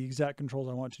 these are the exact controls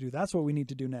I want to do. That's what we need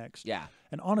to do next. Yeah.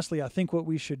 And honestly, I think what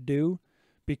we should do,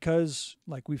 because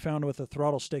like we found with a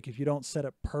throttle stick, if you don't set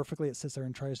it perfectly, it sits there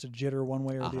and tries to jitter one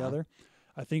way or the other.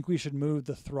 I think we should move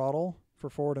the throttle for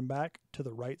forward and back to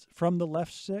the right, from the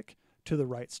left stick to the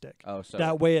right stick. Oh, so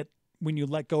that way when you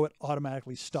let go, it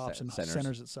automatically stops and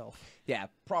centers itself. Yeah,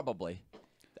 probably.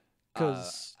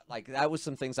 Because that was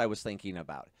some things I was thinking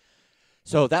about.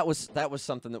 So that was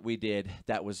something that we did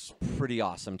that was pretty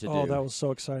awesome to do. Oh, that was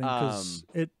so exciting because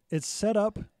it's set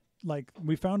up like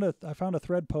I found a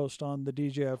thread post on the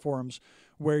DJI forums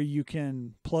where you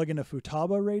can plug in a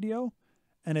Futaba radio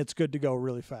and it's good to go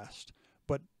really fast.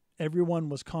 But everyone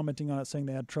was commenting on it saying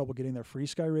they had trouble getting their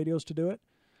FrSky radios to do it.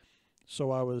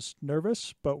 So I was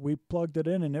nervous, but we plugged it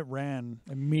in and it ran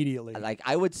immediately. Like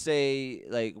I would say,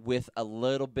 like with a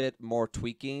little bit more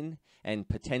tweaking and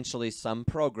potentially some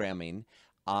programming,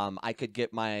 I could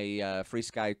get my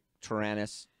FrSky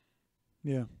TARANIS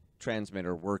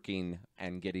transmitter working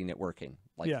and getting it working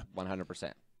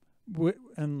 100%.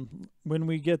 And when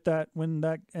we get that, when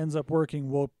that ends up working,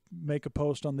 we'll make a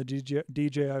post on the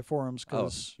DJI forums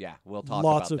because we'll talk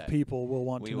lots about of that. people will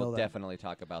want to know that. We will definitely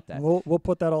talk about that. We'll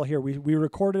put that all here. We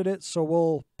recorded it, so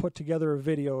we'll put together a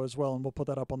video as well, and we'll put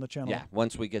that up on the channel. Yeah,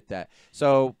 once we get that.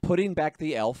 So putting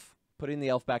the elf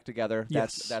back together,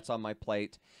 that's on my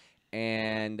plate,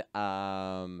 and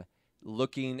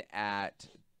looking at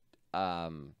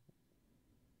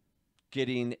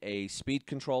getting a speed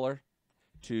controller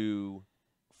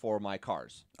for my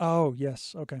cars. Oh,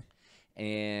 yes. Okay.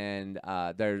 And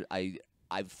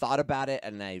I've thought about it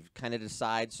and I've kind of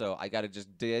decided, so I got to just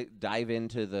dive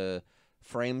into the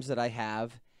frames that I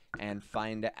have and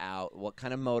find out what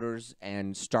kind of motors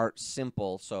and start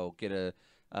simple. So get it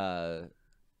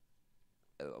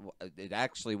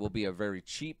actually will be a very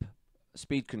cheap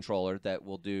speed controller that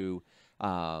will do,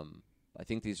 I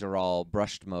think these are all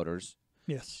brushed motors.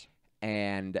 Yes.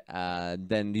 And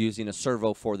then using a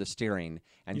servo for the steering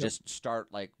and just start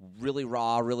like really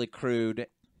raw, really crude,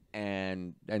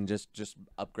 and just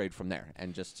upgrade from there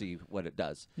and just see what it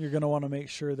does. You're going to want to make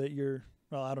sure that you're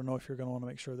well, I don't know if you're going to want to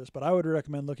make sure of this, but I would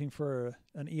recommend looking for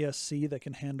an ESC that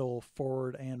can handle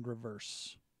forward and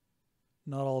reverse.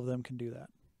 Not all of them can do that.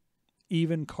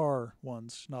 Even car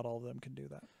ones, not all of them can do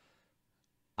that.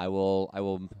 I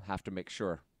will have to make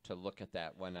sure to look at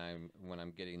that when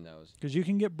I'm getting those. Because you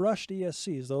can get brushed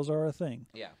ESCs; those are a thing.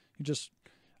 Yeah.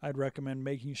 I'd recommend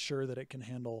making sure that it can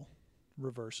handle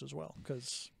reverse as well,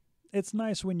 because it's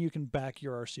nice when you can back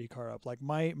your RC car up. Like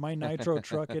my Nitro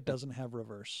truck, it doesn't have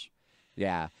reverse.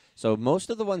 Yeah. So most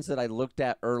of the ones that I looked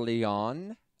at early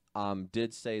on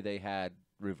did say they had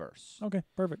reverse. Okay,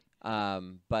 perfect.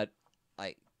 But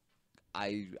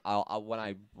I'll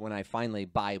when I finally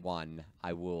buy one,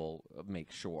 I will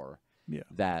make sure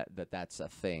that's a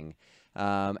thing.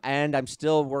 And I'm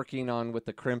still working on with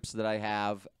the crimps that I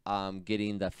have,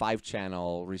 getting the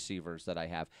 5-channel receivers that I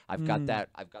have. I've got that.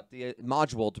 I've got the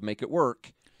module to make it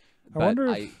work. I wonder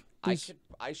if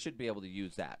I should be able to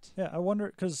use that. Yeah, I wonder,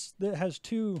 because it has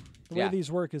two. The way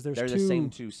these work is they're the same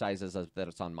two sizes that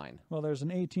it's on mine. Well, there's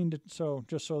an 18 to, so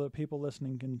just so that people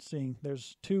listening can see,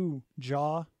 there's two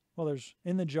jaw. Well, there's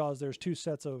in the jaws there's two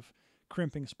sets of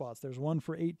crimping spots. There's one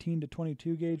for 18 to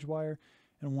 22 gauge wire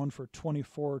and one for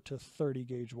 24 to 30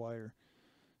 gauge wire.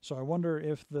 So I wonder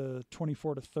if the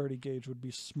 24 to 30 gauge would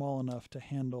be small enough to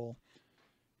handle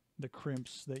the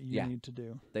crimps that you need to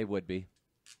do. They would be.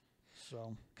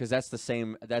 So, because that's the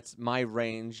same. That's my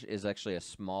range is actually a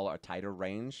smaller, a tighter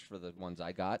range for the ones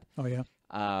I got. Oh yeah.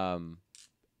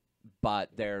 But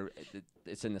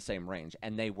it's in the same range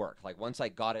and they work. Like once I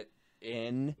got it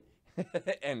in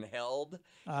and held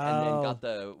and then got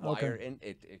the wire in,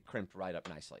 it crimped right up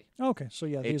nicely. Okay, so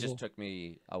yeah, it just took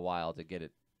me a while to get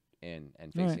it in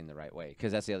and facing the right way,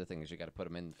 because that's the other thing is you got to put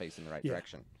them in facing the right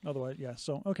direction. Otherwise,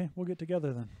 so okay, we'll get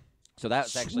together then. So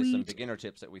that's actually some beginner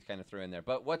tips that we kind of threw in there.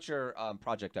 But what's your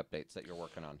project updates that you're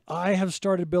working on? I have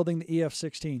started building the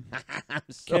EF-16. I'm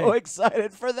so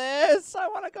excited for this. I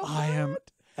want to go. I am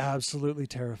absolutely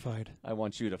terrified. I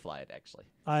want you to fly it, actually.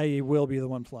 I will be the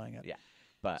one flying it. Yeah,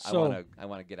 but so, I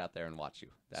want to get out there and watch you.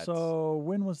 So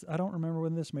when was, I don't remember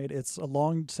when this made. It's a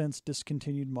long since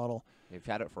discontinued model. You've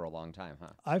had it for a long time,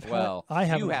 huh?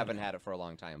 You haven't had it for a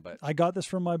long time, but I got this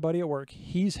from my buddy at work.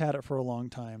 He's had it for a long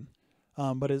time.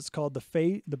 But it's called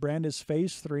the brand is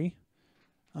Phase 3.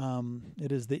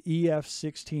 It is the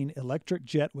EF-16 electric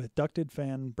jet with ducted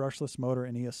fan, brushless motor,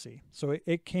 and ESC. So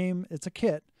it's a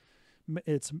kit.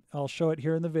 I'll show it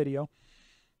here in the video.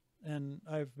 And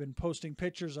I've been posting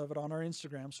pictures of it on our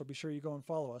Instagram, so be sure you go and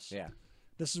follow us. Yeah.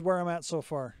 This is where I'm at so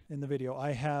far in the video.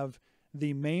 I have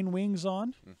the main wings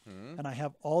on, and I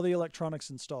have all the electronics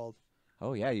installed.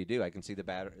 Oh, yeah, you do. I can see the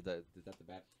battery. Is that the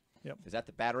battery? Yep. Is that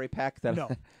the battery pack?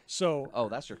 No. So. Oh,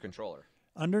 that's your controller.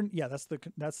 That's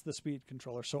the speed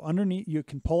controller. So underneath, you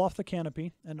can pull off the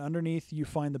canopy, and underneath you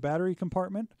find the battery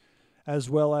compartment, as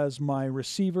well as my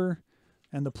receiver,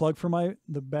 and the plug for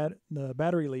the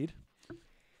battery lead.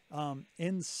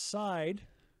 Inside,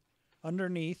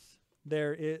 underneath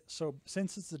there is, so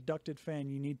since it's a ducted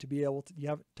fan, you need to be able to, you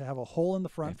have to have a hole in the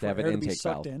front for air to be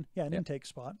sucked in. Yeah, an intake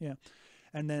spot. Yeah,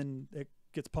 and then it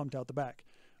gets pumped out the back.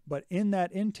 But in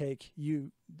that intake,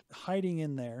 hiding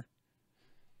in there,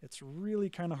 it's really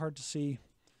kind of hard to see.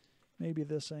 Maybe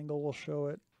this angle will show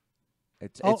it.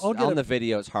 It's on the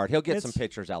video. It's hard. He'll get some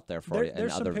pictures out there for you in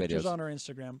there's other some pictures videos on our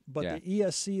Instagram. But the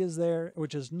ESC is there,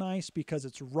 which is nice because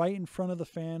it's right in front of the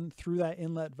fan through that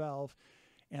inlet valve,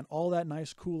 and all that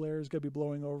nice cool air is going to be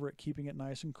blowing over it, keeping it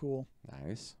nice and cool.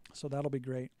 Nice. So that'll be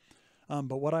great.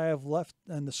 But what I have left,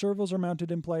 and the servos are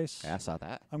mounted in place. Yeah, I saw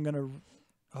that. I'm going to.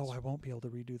 Oh, I won't be able to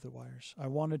redo the wires. I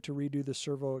wanted to redo the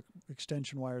servo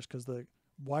extension wires because the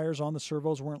wires on the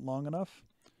servos weren't long enough.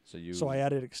 So I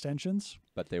added extensions.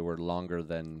 But they were longer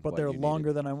than But they're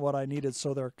longer than what I needed,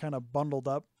 so they're kind of bundled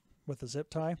up with a zip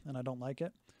tie, and I don't like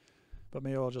it. But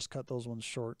maybe I'll just cut those ones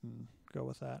short and go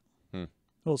with that.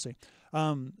 We'll see.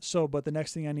 But the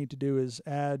next thing I need to do is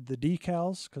add the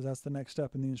decals, because that's the next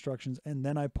step in the instructions, and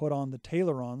then I put on the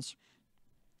Tailorons.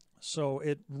 So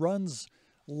it runs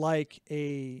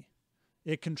it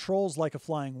controls like a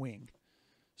flying wing.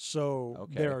 So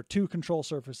there are two control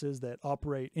surfaces that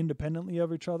operate independently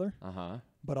of each other,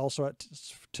 but also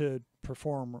to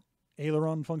perform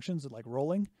aileron functions like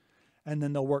rolling, and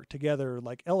then they'll work together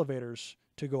like elevators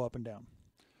to go up and down.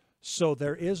 So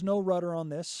there is no rudder on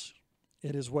this.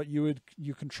 It is what you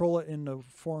control it in the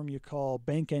form you call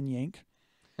bank and yank.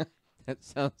 That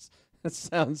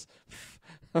sounds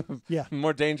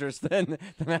more dangerous than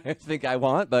I think I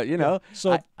want, but you know,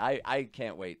 so I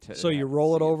can't wait to. So you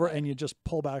roll it over and you just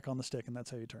pull back on the stick, and that's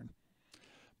how you turn.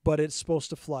 But it's supposed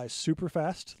to fly super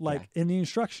fast. Like in the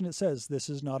instruction, it says this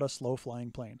is not a slow flying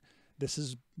plane. This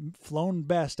is flown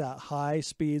best at high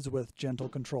speeds with gentle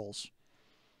controls.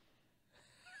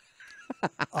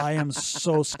 I am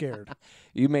so scared.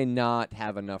 You may not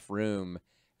have enough room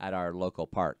at our local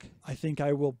park. I think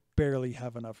I will barely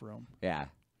have enough room. Yeah.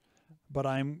 But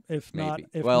if Maybe.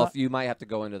 not, you might have to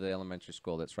go into the elementary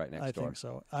school that's right next door. I think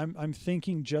so. I'm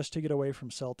thinking just to get away from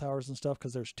cell towers and stuff,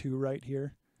 because there's 2 right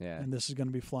here. Yeah. And this is going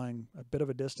to be flying a bit of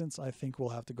a distance. I think we'll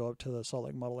have to go up to the Salt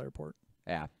Lake Model Airport.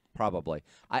 Yeah, probably.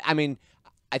 I mean,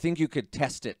 I think you could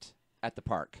test it at the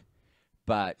park,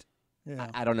 but yeah.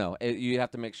 I don't know. You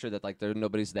have to make sure that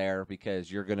nobody's there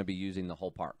because you're going to be using the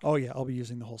whole park. Oh yeah, I'll be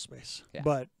using the whole space. Yeah.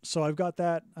 But so I've got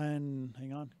that, and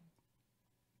hang on.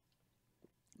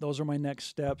 Those are my next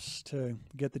steps to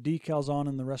get the decals on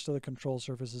and the rest of the control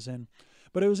surfaces in.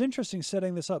 But it was interesting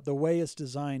setting this up. The way it's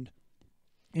designed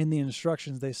in the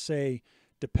instructions, they say,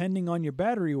 depending on your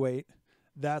battery weight,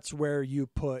 that's where you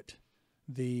put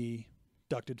the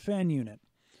ducted fan unit.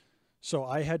 So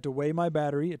I had to weigh my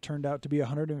battery. It turned out to be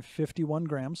 151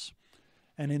 grams.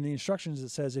 And in the instructions, it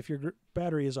says if your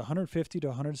battery is 150 to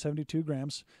 172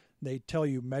 grams, they tell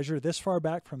you measure this far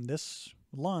back from this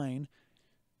line,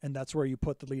 and that's where you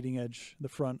put the leading edge, the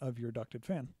front of your ducted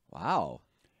fan. Wow.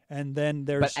 And then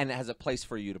there's... and it has a place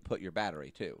for you to put your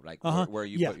battery, too, like where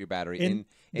you put your battery.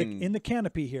 In the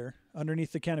canopy here,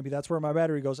 underneath the canopy, that's where my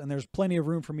battery goes, and there's plenty of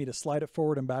room for me to slide it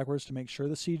forward and backwards to make sure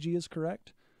the CG is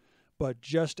correct. But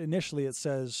just initially it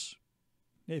says,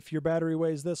 if your battery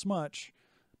weighs this much,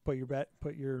 put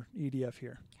your EDF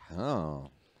here. Oh.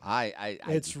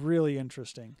 It's really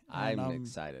interesting. I'm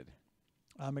excited.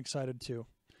 I'm excited, too,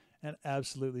 and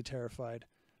absolutely terrified,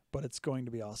 but it's going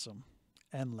to be awesome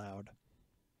and loud.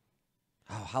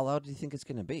 Oh, how loud do you think it's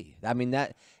going to be? I mean,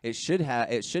 should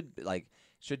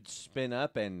spin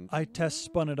up and... I test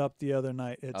spun it up the other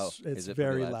night. It's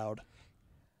very loud.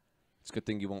 It's a good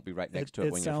thing you won't be right next to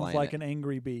it when you're flying. It sounds like an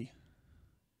angry bee.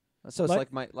 So it's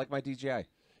like my DJI.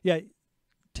 Yeah,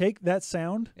 take that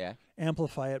sound, yeah,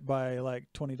 amplify it by like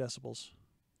 20 decibels.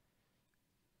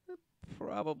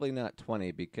 Probably not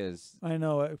 20 because... I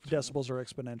know decibels are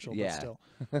exponential, yeah.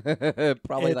 but still.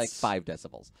 Probably like 5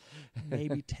 decibels.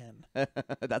 Maybe 10.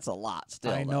 That's a lot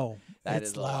still. I know. That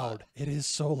it's is loud. It is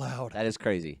so loud. That is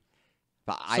crazy.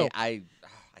 But so, I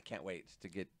can't wait to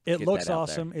get it get looks that out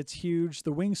awesome. there. It's huge.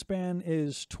 The wingspan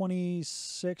is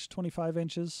 26, 25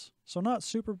 inches. So not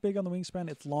super big on the wingspan.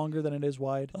 It's longer than it is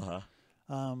wide.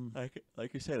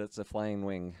 Like you said, it's a flying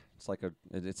wing. It's like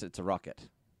it's a rocket.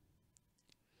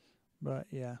 But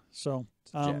yeah, so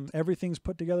jet. everything's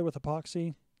put together with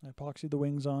epoxy. I epoxied the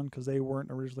wings on because they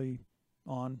weren't originally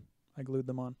on. I glued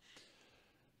them on.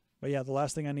 But yeah, the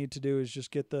last thing I need to do is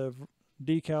just get the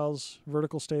decals,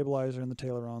 vertical stabilizer, and the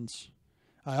tailerons.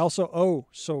 I also,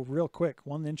 so real quick,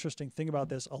 one interesting thing about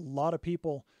this, a lot of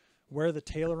people, where the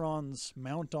tailerons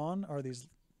mount on are these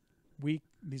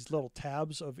little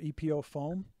tabs of EPO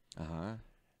foam. Uh-huh.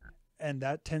 And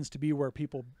that tends to be where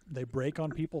they break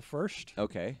on people first.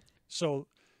 Okay. So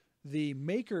the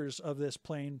makers of this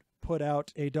plane put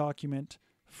out a document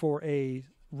for a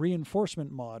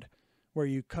reinforcement mod where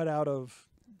you cut out of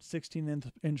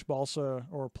 16-inch balsa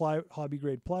or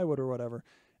hobby-grade plywood or whatever,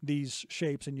 these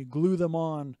shapes, and you glue them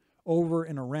on over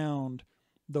and around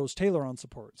those taileron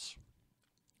supports.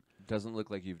 Doesn't look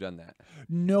like you've done that.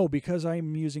 No, because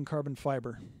I'm using carbon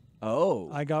fiber. Oh.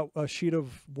 I got a sheet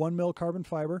of 1 mil carbon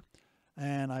fiber,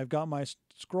 and I've got my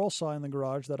scroll saw in the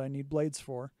garage that I need blades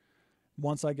for.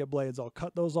 Once I get blades, I'll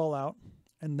cut those all out,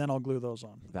 and then I'll glue those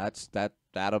on.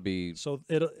 That'll be... So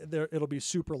it'll be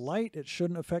super light. It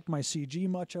shouldn't affect my CG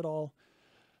much at all.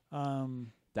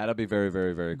 That'll be very,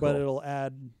 very, very cool. But it'll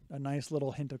add a nice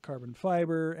little hint of carbon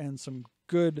fiber and some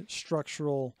good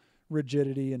structural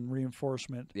rigidity and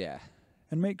reinforcement. Yeah.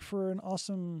 And make for an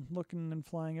awesome looking and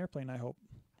flying airplane, I hope.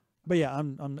 But yeah,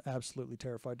 I'm absolutely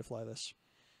terrified to fly this.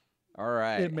 All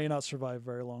right. It may not survive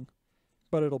very long,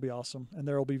 but it'll be awesome, and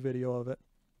there will be video of it.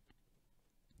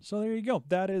 So there you go.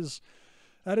 That is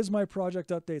my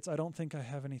project updates. I don't think I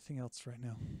have anything else right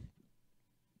now.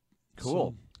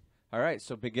 Cool. All right.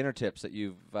 So beginner tips that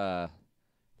you've got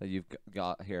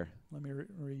here. Let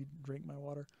me drink my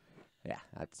water. Yeah,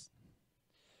 it's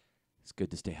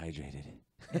good to stay hydrated.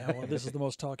 Yeah, well, this is the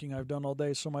most talking I've done all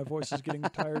day, so my voice is getting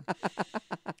tired.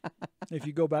 If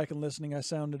you go back and listening, I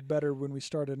sounded better when we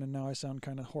started, and now I sound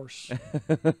kind of hoarse.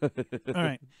 All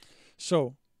right.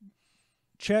 So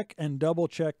check and double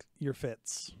check your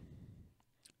fits.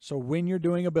 So when you're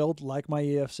doing a build like my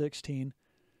EF-16,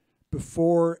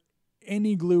 before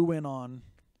any glue went on,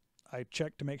 I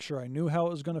checked to make sure I knew how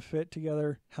it was going to fit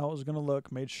together, how it was going to look,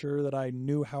 made sure that I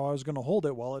knew how I was going to hold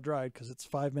it while it dried, because it's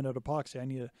 5-minute epoxy. I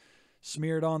need to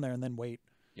smear it on there and then wait.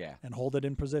 Yeah. and hold it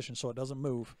in position so it doesn't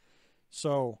move.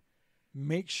 So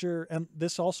make sure, and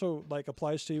this also like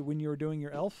applies to when you were doing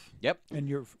your ELF. Yep. And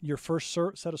your first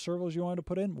set of servos you wanted to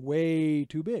put in, way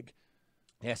too big.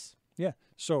 Yes. Yeah.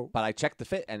 So. But I checked the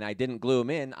fit, and I didn't glue them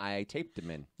in. I taped them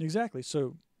in. Exactly.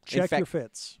 So check your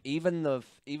fits. Even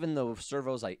the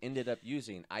servos I ended up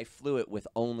using, I flew it with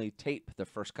only tape the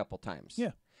first couple times.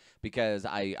 Yeah. Because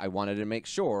I wanted to make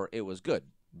sure it was good.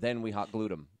 Then we hot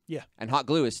glued them. Yeah. And hot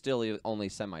glue is still only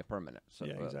semi-permanent. So,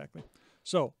 yeah, exactly.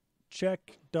 So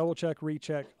check, double check,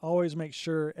 recheck. Always make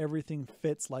sure everything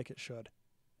fits like it should.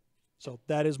 So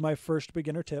that is my first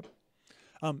beginner tip.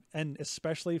 And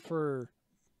especially for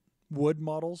wood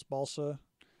models, balsa,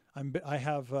 I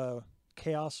have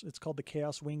Chaos. It's called the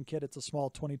Chaos Wing Kit. It's a small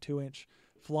 22-inch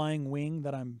flying wing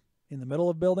that I'm in the middle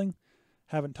of building.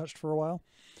 Haven't touched for a while.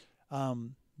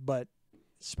 But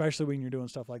especially when you're doing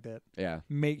stuff like that, yeah,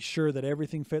 make sure that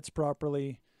everything fits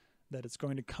properly, that it's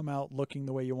going to come out looking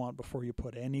the way you want before you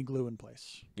put any glue in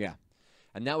place. Yeah.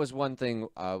 And that was one thing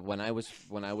when I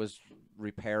was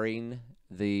repairing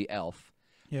the ELF.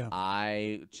 Yeah.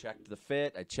 I checked the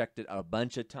fit. I checked it a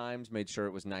bunch of times, made sure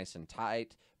it was nice and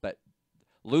tight, but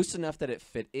loose enough that it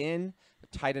fit in,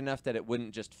 tight enough that it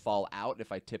wouldn't just fall out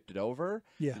if I tipped it over.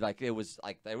 Yeah. Like it was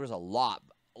like there was a lot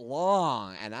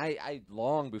long, and I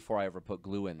long before I ever put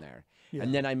glue in there. Yeah.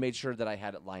 And then I made sure that I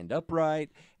had it lined up right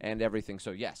and everything.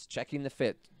 So yes, checking the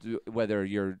fit, whether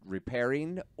you're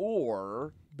repairing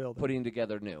or putting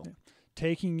together new. Yeah.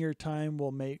 Taking your time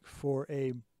will make for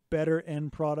a better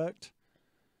end product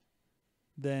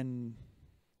than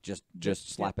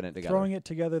just slapping it together. Throwing it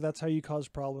together, that's how you cause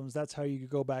problems. That's how you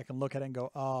go back and look at it and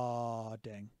go, ah,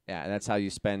 dang. Yeah, and that's how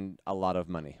you spend a lot of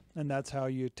money. And that's how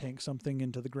you tank something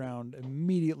into the ground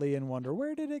immediately and wonder,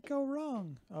 where did it go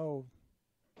wrong? Oh,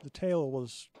 the tail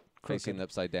was crooked. Facing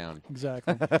upside down.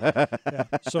 Exactly. Yeah.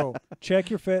 So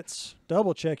check your fits,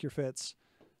 double check your fits.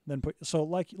 Then so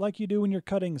like you do when you're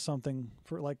cutting something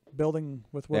for like building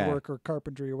with woodwork or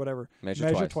carpentry or whatever.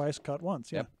 Measure twice, cut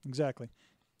once. Yep. Yeah, exactly.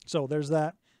 So there's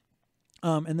that.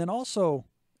 And then also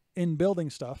in building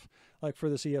stuff, like for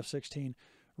this EF-16,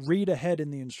 read ahead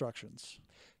in the instructions.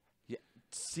 Yeah,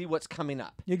 see what's coming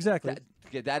up. Exactly.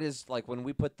 That is like when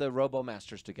we put the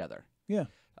RoboMasters together. Yeah.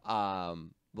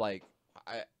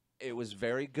 It was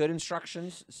very good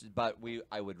instructions, but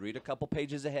I would read a couple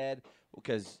pages ahead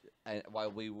because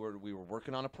while we were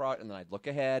working on a part, and then I'd look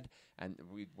ahead, and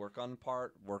we'd work on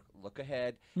part, look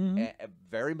ahead,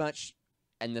 very much.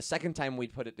 And the second time we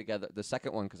put it together, the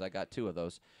second one, because I got two of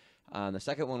those, the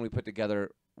second one we put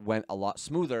together went a lot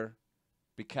smoother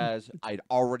because I'd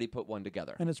already put one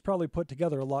together. And it's probably put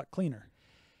together a lot cleaner.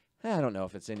 I don't know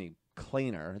if it's any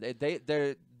cleaner.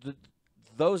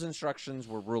 Those instructions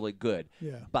were really good.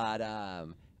 Yeah. But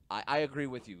I agree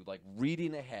with you. Like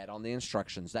reading ahead on the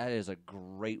instructions, that is a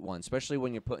great one, especially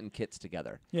when you're putting kits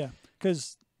together. Yeah,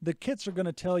 because the kits are going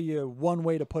to tell you one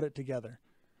way to put it together.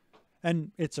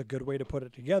 And it's a good way to put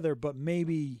it together, but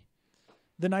maybe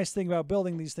the nice thing about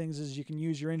building these things is you can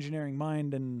use your engineering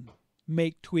mind and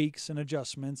make tweaks and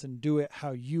adjustments and do it how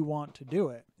you want to do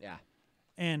it. Yeah.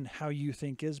 And how you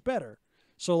think is better.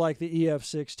 So like the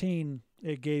EF-16,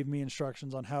 it gave me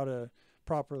instructions on how to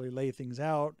properly lay things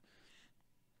out.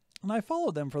 And I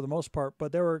followed them for the most part,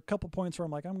 but there were a couple points where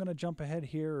I'm like, I'm going to jump ahead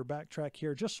here or backtrack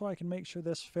here just so I can make sure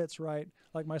this fits right.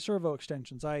 Like my servo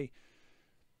extensions, I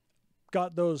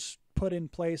got those put in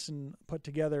place and put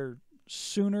together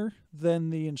sooner than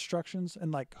the instructions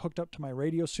and like hooked up to my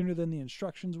radio sooner than the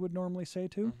instructions would normally say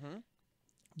to. Mm-hmm.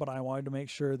 But I wanted to make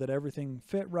sure that everything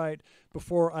fit right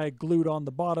before I glued on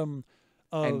the bottom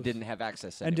of... And didn't have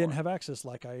access anymore. And didn't have access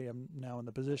like I am now in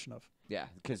the position of. Yeah,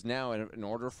 because now in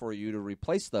order for you to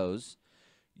replace those,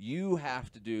 you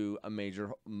have to do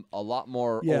a lot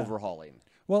more overhauling.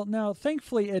 Well, now,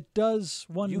 thankfully, it does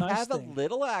one nice thing. You have a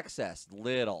little access,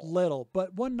 little.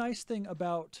 But one nice thing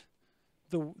about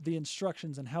the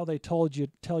instructions and how they tell you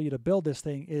to build this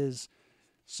thing is,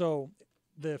 so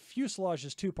the fuselage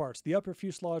is two parts: the upper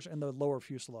fuselage and the lower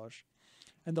fuselage.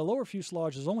 And the lower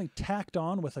fuselage is only tacked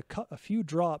on with a few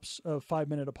drops of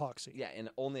 5-minute epoxy. Yeah, in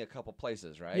only a couple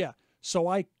places, right? Yeah, so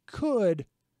I could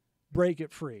break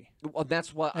it free. Well,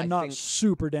 that's what and not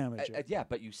super damage it. Yeah,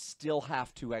 but you still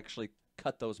have to actually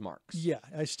cut those marks. Yeah,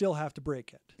 I still have to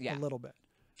break it a little bit.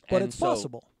 But and it's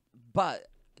possible. But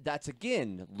that's,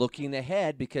 again, looking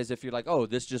ahead, because if you're like, oh,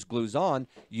 this just glues on,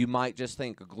 you might just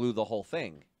think glue the whole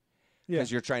thing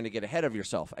because you're trying to get ahead of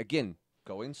yourself. Again,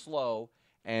 going slow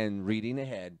and reading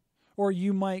ahead. Or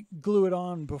you might glue it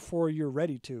on before you're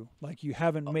ready to, like you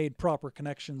haven't made proper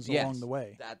connections along the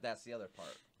way. That's the other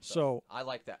part. So I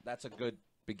like that. That's a good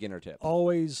beginner tip.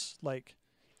 Always, like,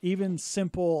 even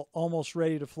simple, almost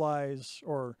ready to flies,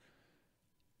 or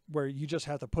where you just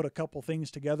have to put a couple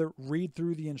things together, read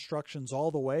through the instructions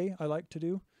all the way, I like to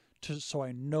do, so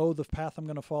I know the path I'm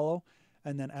going to follow.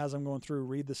 And then as I'm going through,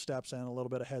 read the steps and a little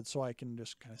bit ahead so I can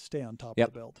just kind of stay on top of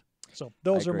the build. So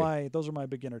those are my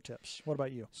beginner tips. What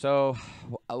about you? So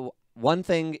one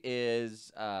thing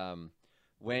is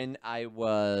when I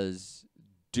was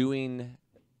getting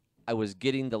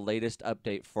the latest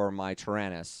update for my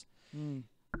TARANIS,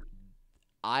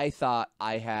 I thought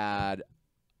I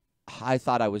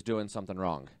was doing something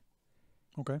wrong.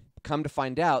 Okay. Come to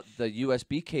find out, the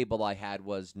USB cable I had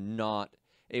was not.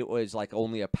 It was like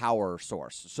only a power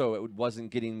source, so it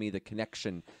wasn't getting me the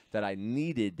connection that I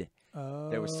needed.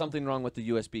 There was something wrong with the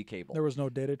USB cable. There was no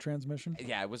data transmission?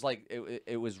 Yeah, it was like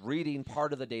it was reading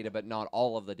part of the data, but not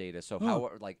all of the data. So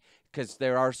because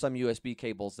there are some USB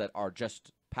cables that are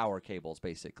just power cables,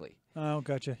 basically. Oh,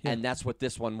 gotcha. Yeah. And that's what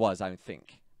this one was, I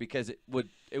think, because it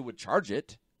would charge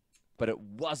it, but it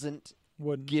wouldn't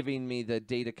giving me the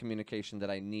data communication that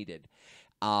I needed.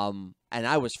 And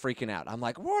I was freaking out. I'm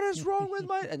like, what is wrong with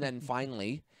my? And then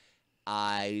finally,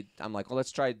 I'm like, well,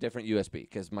 let's try a different USB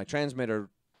because my transmitter.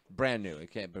 Brand new.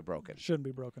 It can't be broken. Shouldn't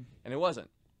be broken. And it wasn't.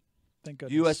 Thank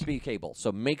goodness. USB cable.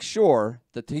 So make sure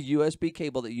that the USB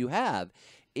cable that you have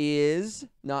is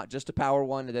not just a power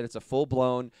one, and that it's a full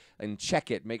blown. And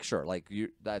check it. Make sure.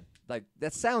 That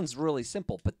sounds really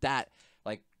simple, but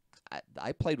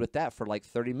I played with that for like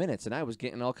 30 minutes, and I was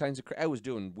getting all kinds of. I was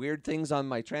doing weird things on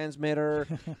my transmitter,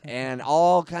 and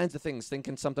all kinds of things,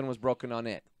 thinking something was broken on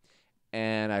it.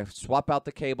 And I swap out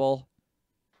the cable,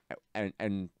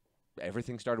 and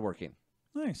everything started working.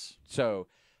 Nice. So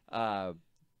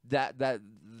that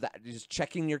is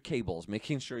checking your cables,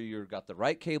 making sure you've got the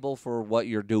right cable for what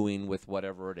you're doing with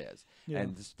whatever it is. Yeah.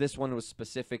 And this one was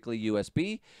specifically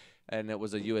USB, and it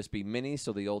was a USB mini,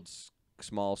 so the old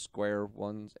small square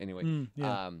ones. Anyway,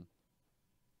 because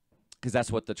that's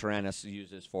what the TARANIS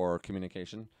uses for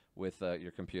communication with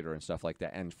your computer and stuff like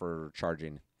that, and for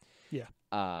charging. Yeah.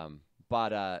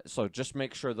 But so just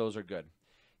make sure those are good.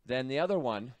 Then the other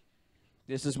one.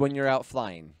 This is when you're out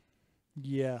flying.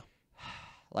 Yeah.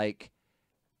 Like,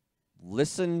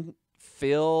 listen,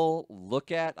 feel,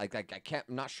 look at. Like, I can't.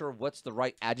 I'm not sure what's the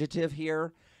right adjective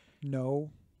here.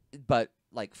 No. But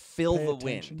like, feel Pay the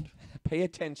attention. wind. Pay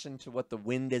attention to what the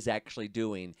wind is actually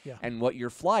doing, yeah. and what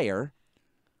your flyer,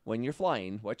 when you're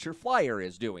flying, what your flyer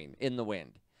is doing in the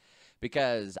wind.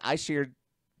 Because I sheared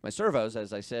my servos,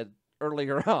 as I said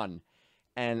earlier on,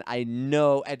 and I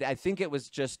know, and I think it was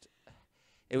just.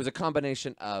 It was a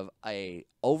combination of a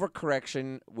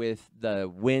overcorrection with the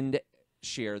wind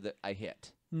shear that I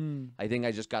hit. I think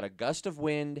I just got a gust of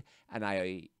wind, and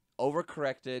I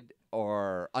overcorrected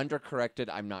or undercorrected,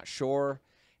 I'm not sure,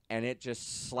 and it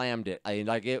just slammed it.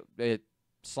 It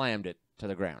slammed it to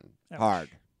the ground. Ouch. Hard.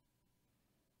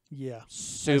 Yeah.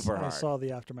 Super hard. I saw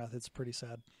the aftermath. It's pretty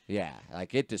sad. Yeah,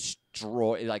 like it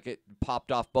destroyed, like it popped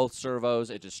off both servos.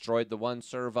 It destroyed the one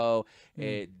servo.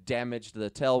 It damaged the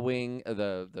tail wing,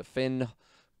 the fin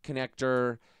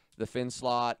connector, the fin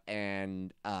slot,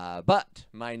 and but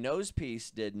my nose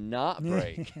piece did not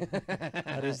break.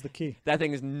 That is the key. That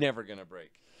thing is never gonna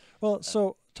break. Well,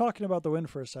 so talking about the wind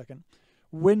for a second,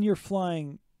 when you're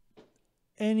flying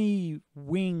any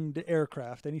winged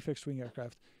aircraft, any fixed wing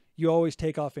aircraft, you always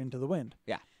take off into the wind.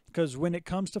 Yeah. Because when it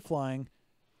comes to flying,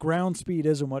 ground speed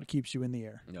isn't what keeps you in the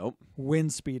air. Nope.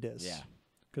 Wind speed is. Yeah.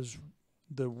 Because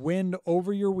the wind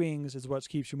over your wings is what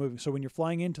keeps you moving. So when you're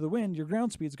flying into the wind, your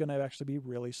ground speed is going to actually be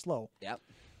really slow. Yep.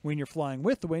 When you're flying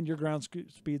with the wind, your ground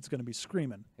speed is going to be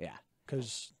screaming. Yeah.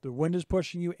 Because the wind is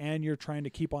pushing you, and you're trying to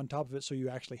keep on top of it, so you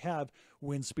actually have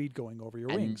wind speed going over your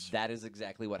wings. That is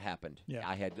exactly what happened. Yeah.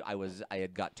 I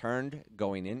had got turned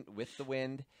going in with the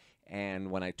wind,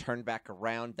 and when I turned back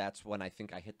around, that's when I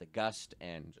think I hit the gust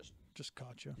and just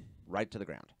caught you right to the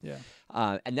ground. Yeah.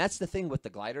 And that's the thing with the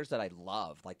gliders that I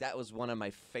love. Like, that was one of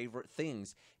my favorite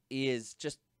things. It's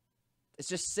just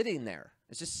sitting there.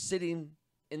 It's just sitting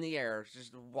in the air,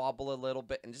 just wobble a little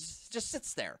bit, and just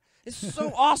sits there. It's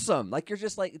so awesome. Like, you're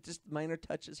just minor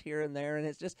touches here and there, and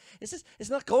it's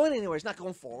not going anywhere. It's not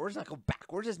going forward. It's not going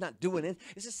backwards. It's not doing it.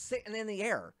 It's just sitting in the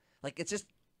air. Like, it's just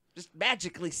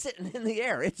magically sitting in the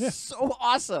air. It's so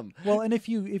awesome. Well, and if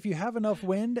you have enough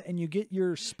wind and you get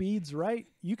your speeds right,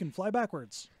 you can fly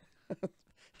backwards.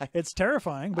 It's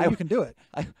terrifying, but you can do it.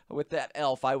 With that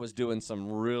Elf, I was doing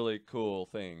some really cool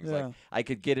things. Yeah. Like, I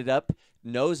could get it up,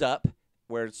 nose up,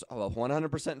 where it's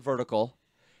 100% vertical,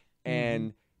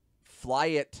 and fly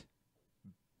it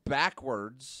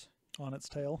backwards on its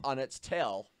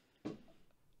tail,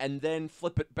 and then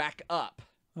flip it back up.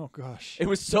 Oh gosh. It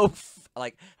was so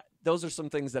those are some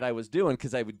things that I was doing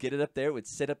because I would get it up there, it would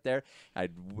sit up there,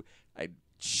 I'd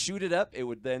shoot it up, it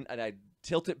would then, and I'd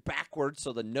tilt it backwards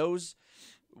so the nose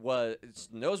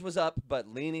was up but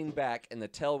leaning back, and the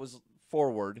tail was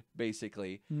forward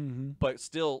basically, but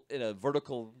still in a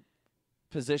vertical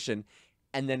position,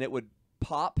 and then it would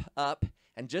pop up,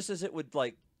 and just as it would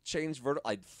like change vertical,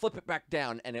 I'd flip it back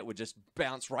down, and it would just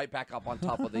bounce right back up on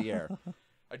top of the air.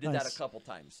 I did that a couple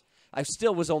times. I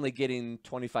still was only getting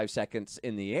 25 seconds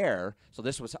in the air, so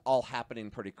this was all happening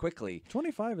pretty quickly.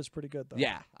 25 is pretty good, though.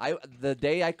 Yeah. The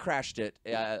day I crashed it,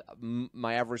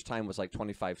 my average time was like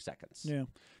 25 seconds. Yeah.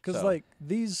 Because, like,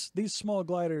 these small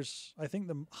gliders, I think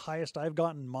the highest I've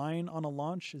gotten mine on a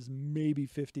launch is maybe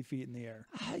 50 feet in the air.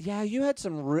 Yeah, you had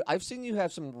some I've seen you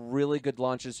have some really good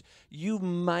launches. You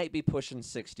might be pushing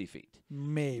 60 feet.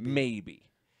 Maybe.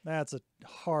 That's a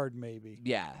hard maybe.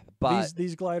 Yeah, but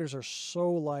these gliders are so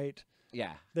light.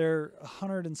 Yeah, they're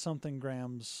 100 and something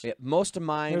grams. Yeah, most of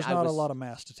mine, there's not a lot of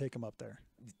mass to take them up there.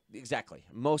 Exactly.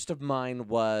 Most of mine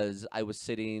I was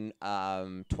sitting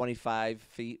 25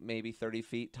 feet, maybe 30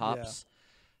 feet tops.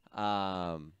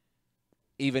 Yeah.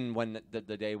 Even when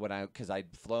the day when because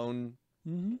I'd flown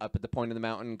up at the point of the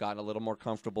mountain, gotten a little more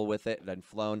comfortable with it, then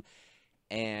flown,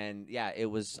 and yeah,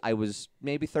 I was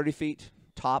maybe 30 feet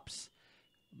tops.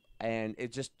 And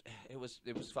it was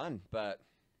fun, but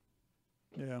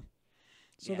yeah.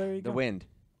 So there you go.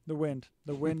 The wind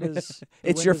is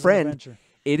it's your friend.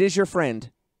 It is your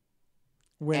friend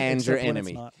and your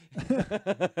enemy.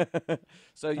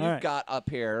 So you've got up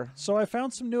here. So I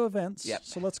found some new events. Yep.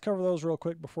 So let's cover those real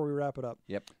quick before we wrap it up.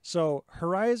 Yep. So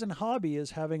Horizon Hobby is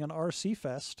having an RC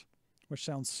Fest, which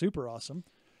sounds super awesome.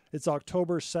 It's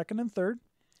October 2nd and 3rd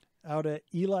out at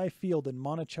Eli Field in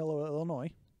Monticello, Illinois.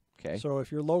 Okay. So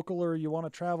if you're local or you want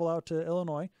to travel out to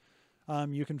Illinois,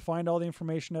 you can find all the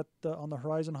information on the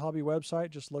Horizon Hobby website.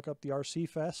 Just look up the RC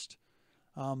Fest.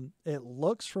 It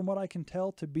looks, from what I can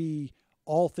tell, to be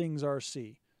all things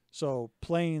RC. So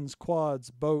planes, quads,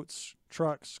 boats,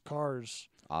 trucks, cars.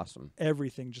 Awesome.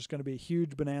 Everything. Just going to be a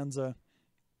huge bonanza.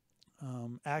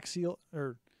 Horizon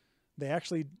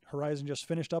just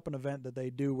finished up an event that they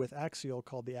do with Axial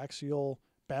called the Axial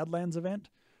Badlands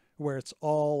event, where it's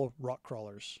all rock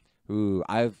crawlers. Ooh,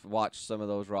 I've watched some of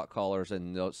those rock crawlers,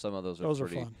 and some of those are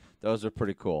fun. Those are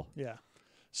pretty cool. Yeah.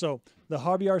 So the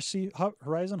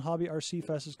Horizon Hobby RC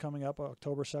Fest is coming up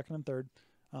October 2nd and 3rd.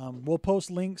 We'll post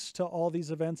links to all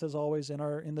these events as always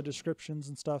in the descriptions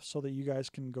and stuff, so that you guys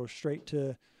can go straight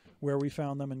to where we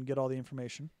found them and get all the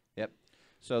information. Yep.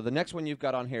 So the next one you've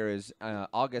got on here is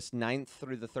August 9th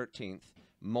through the 13th,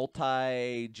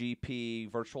 MultiGP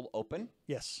Virtual Open.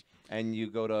 Yes. And you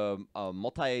go to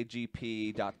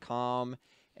multigp.com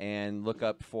and look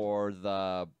up for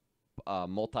the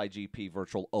MultiGP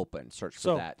Virtual Open. Search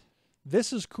for that.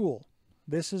 This is cool.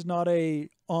 This is not a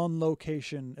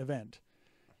on-location event.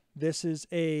 This is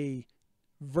a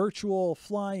virtual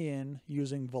fly-in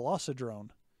using Velocidrone.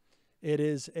 It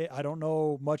is. I don't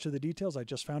know much of the details. I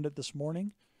just found it this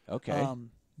morning. Okay.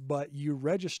 But you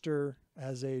register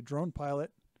as a drone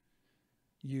pilot.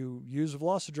 You use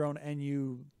Velocidrone and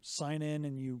you sign in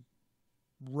and you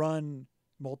run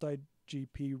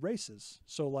MultiGP races.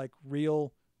 So like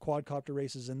real quadcopter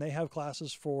races, and they have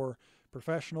classes for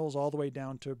professionals all the way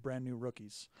down to brand new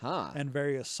rookies. And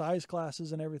various size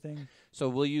classes and everything. So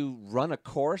will you run a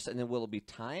course, and then will it be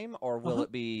time, or will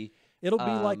it be? It'll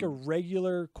be like a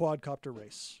regular quadcopter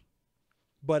race,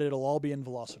 but it'll all be in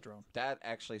Velocidrone. That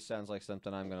actually sounds like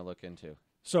something I'm going to look into.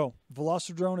 So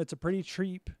Velocidrone, it's a pretty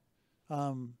cheap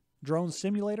drone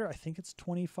simulator. I think it's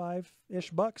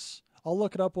 $25-ish bucks. I'll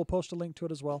look it up. We'll post a link to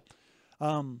it as well.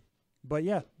 But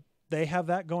yeah, they have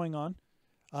that going on.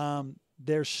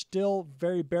 They're still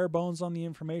very bare bones on the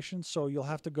information, so you'll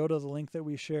have to go to the link that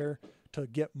we share to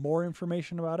get more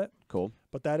information about it. Cool.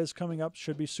 But that is coming up.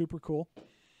 Should be super cool.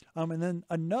 And then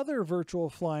another virtual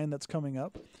flying that's coming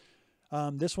up.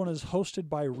 This one is hosted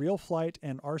by RealFlight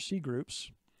and RC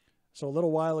Groups. So a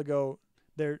little while ago,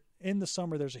 in the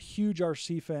summer, there's a huge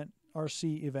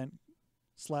RC event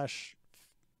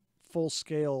 /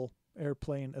 full-scale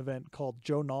airplane event called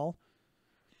Joe Nall.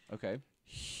 Okay.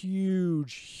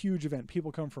 Huge event.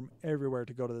 People come from everywhere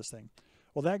to go to this thing.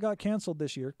 Well, that got canceled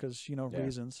this year because,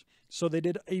 reasons. So they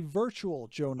did a virtual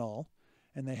Joe Nall,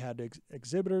 and they had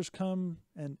exhibitors come,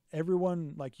 and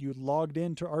everyone, like, you logged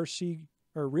into RC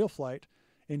or RealFlight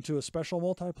into a special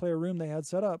multiplayer room they had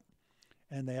set up,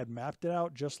 and they had mapped it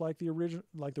out just like the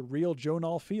real Joe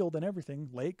Nall field and everything,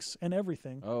 lakes and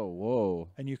everything. Oh, whoa.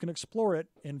 And you can explore it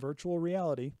in virtual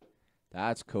reality.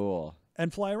 That's cool.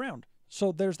 And fly around.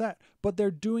 So there's that. But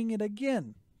they're doing it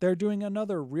again. They're doing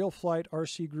another RealFlight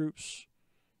RC Groups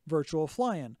virtual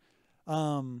fly-in.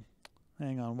 Hang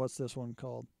on, what's this one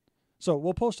called? So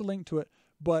we'll post a link to it,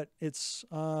 but it's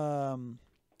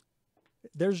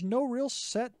there's no real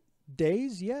set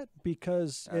days yet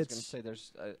because I was going to say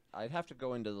there's. I'd have to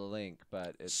go into the link,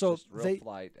 but it's so just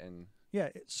RealFlight and yeah.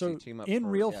 So team up in for,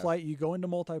 RealFlight, you go into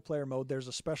multiplayer mode. There's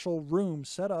a special room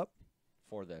set up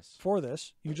for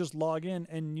this. You just log in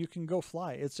and you can go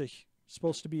fly. It's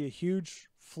supposed to be a huge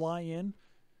fly-in.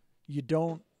 You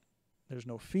don't. There's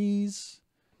no fees,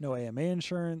 no AMA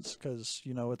insurance because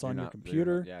it's on your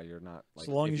computer. You're not. Like, as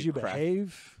long as you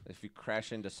behave. If you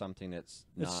crash into something, it's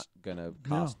not gonna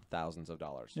cost thousands of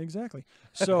dollars. Exactly.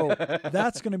 So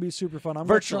that's gonna be super fun.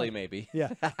 Virtually, maybe.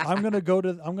 Yeah, I'm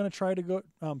gonna try to go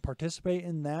participate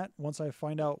in that once I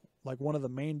find out like one of the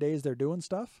main days they're doing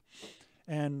stuff,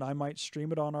 and I might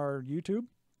stream it on our YouTube.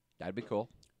 That'd be cool.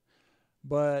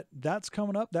 But that's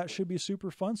coming up. That should be super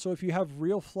fun. So if you have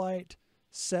RealFlight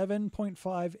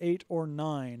 7.5, 8, or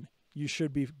 9, you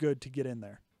should be good to get in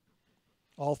there.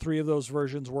 All three of those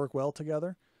versions work well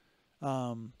together.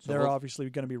 They're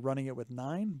obviously going to be running it with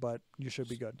 9, but you should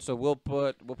be good. So we'll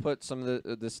put some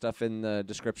of this stuff in the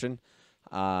description.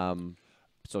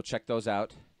 So check those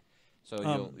out.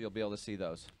 So you'll be able to see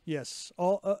those. Yes,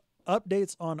 all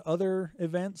updates on other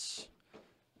events.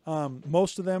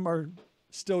 Most of them are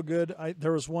still good.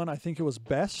 There was one, I think it was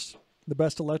the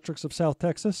Best Electrics of South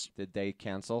Texas. Did they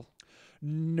cancel?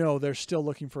 No, they're still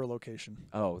looking for a location.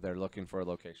 Oh, they're looking for a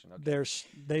location. Okay.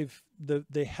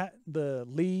 The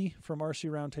Lee from RC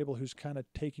Roundtable, who's kind of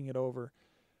taking it over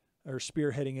or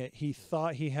spearheading it. He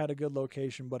thought he had a good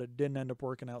location, but it didn't end up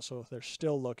working out. So they're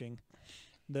still looking.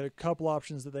 The couple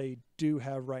options that they do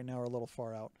have right now are a little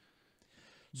far out.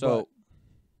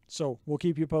 So we'll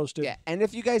keep you posted. Yeah, and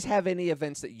if you guys have any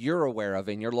events that you're aware of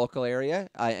in your local area,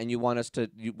 and you want us to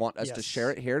to share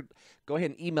it here, go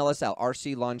ahead and email us out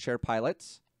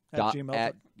rclawnsharepilots at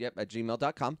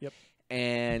gmail.com. Yep.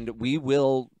 And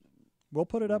we'll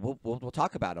put it up. We'll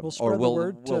talk about them, we'll spread the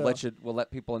word we'll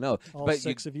let people know. All but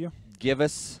 6 of you. Give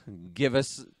us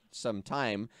some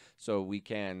time so we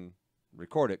can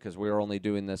record it because we're only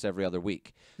doing this every other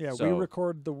week. Yeah, we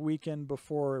record the weekend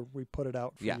before we put it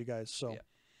out for you guys. So. Yeah.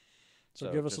 So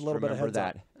give us a little bit of heads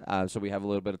up. So we have a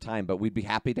little bit of time, but we'd be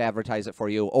happy to advertise it for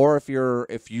you. Or if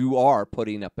you are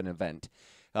putting up an event,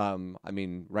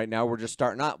 right now we're just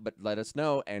starting out, but let us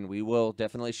know, and we will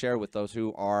definitely share with those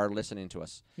who are listening to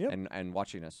us and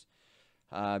watching us.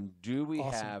 Do we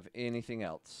have anything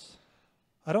else?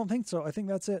 I don't think so. I think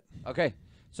that's it. Okay,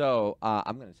 so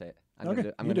I'm going to say it.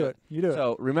 You do it.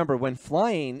 So remember, when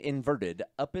flying inverted,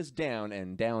 up is down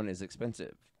and down is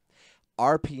expensive.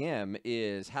 RPM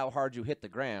is how hard you hit the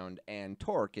ground, and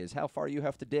torque is how far you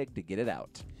have to dig to get it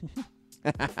out.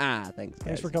 Thanks, guys.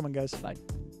 Thanks for coming, guys. Bye.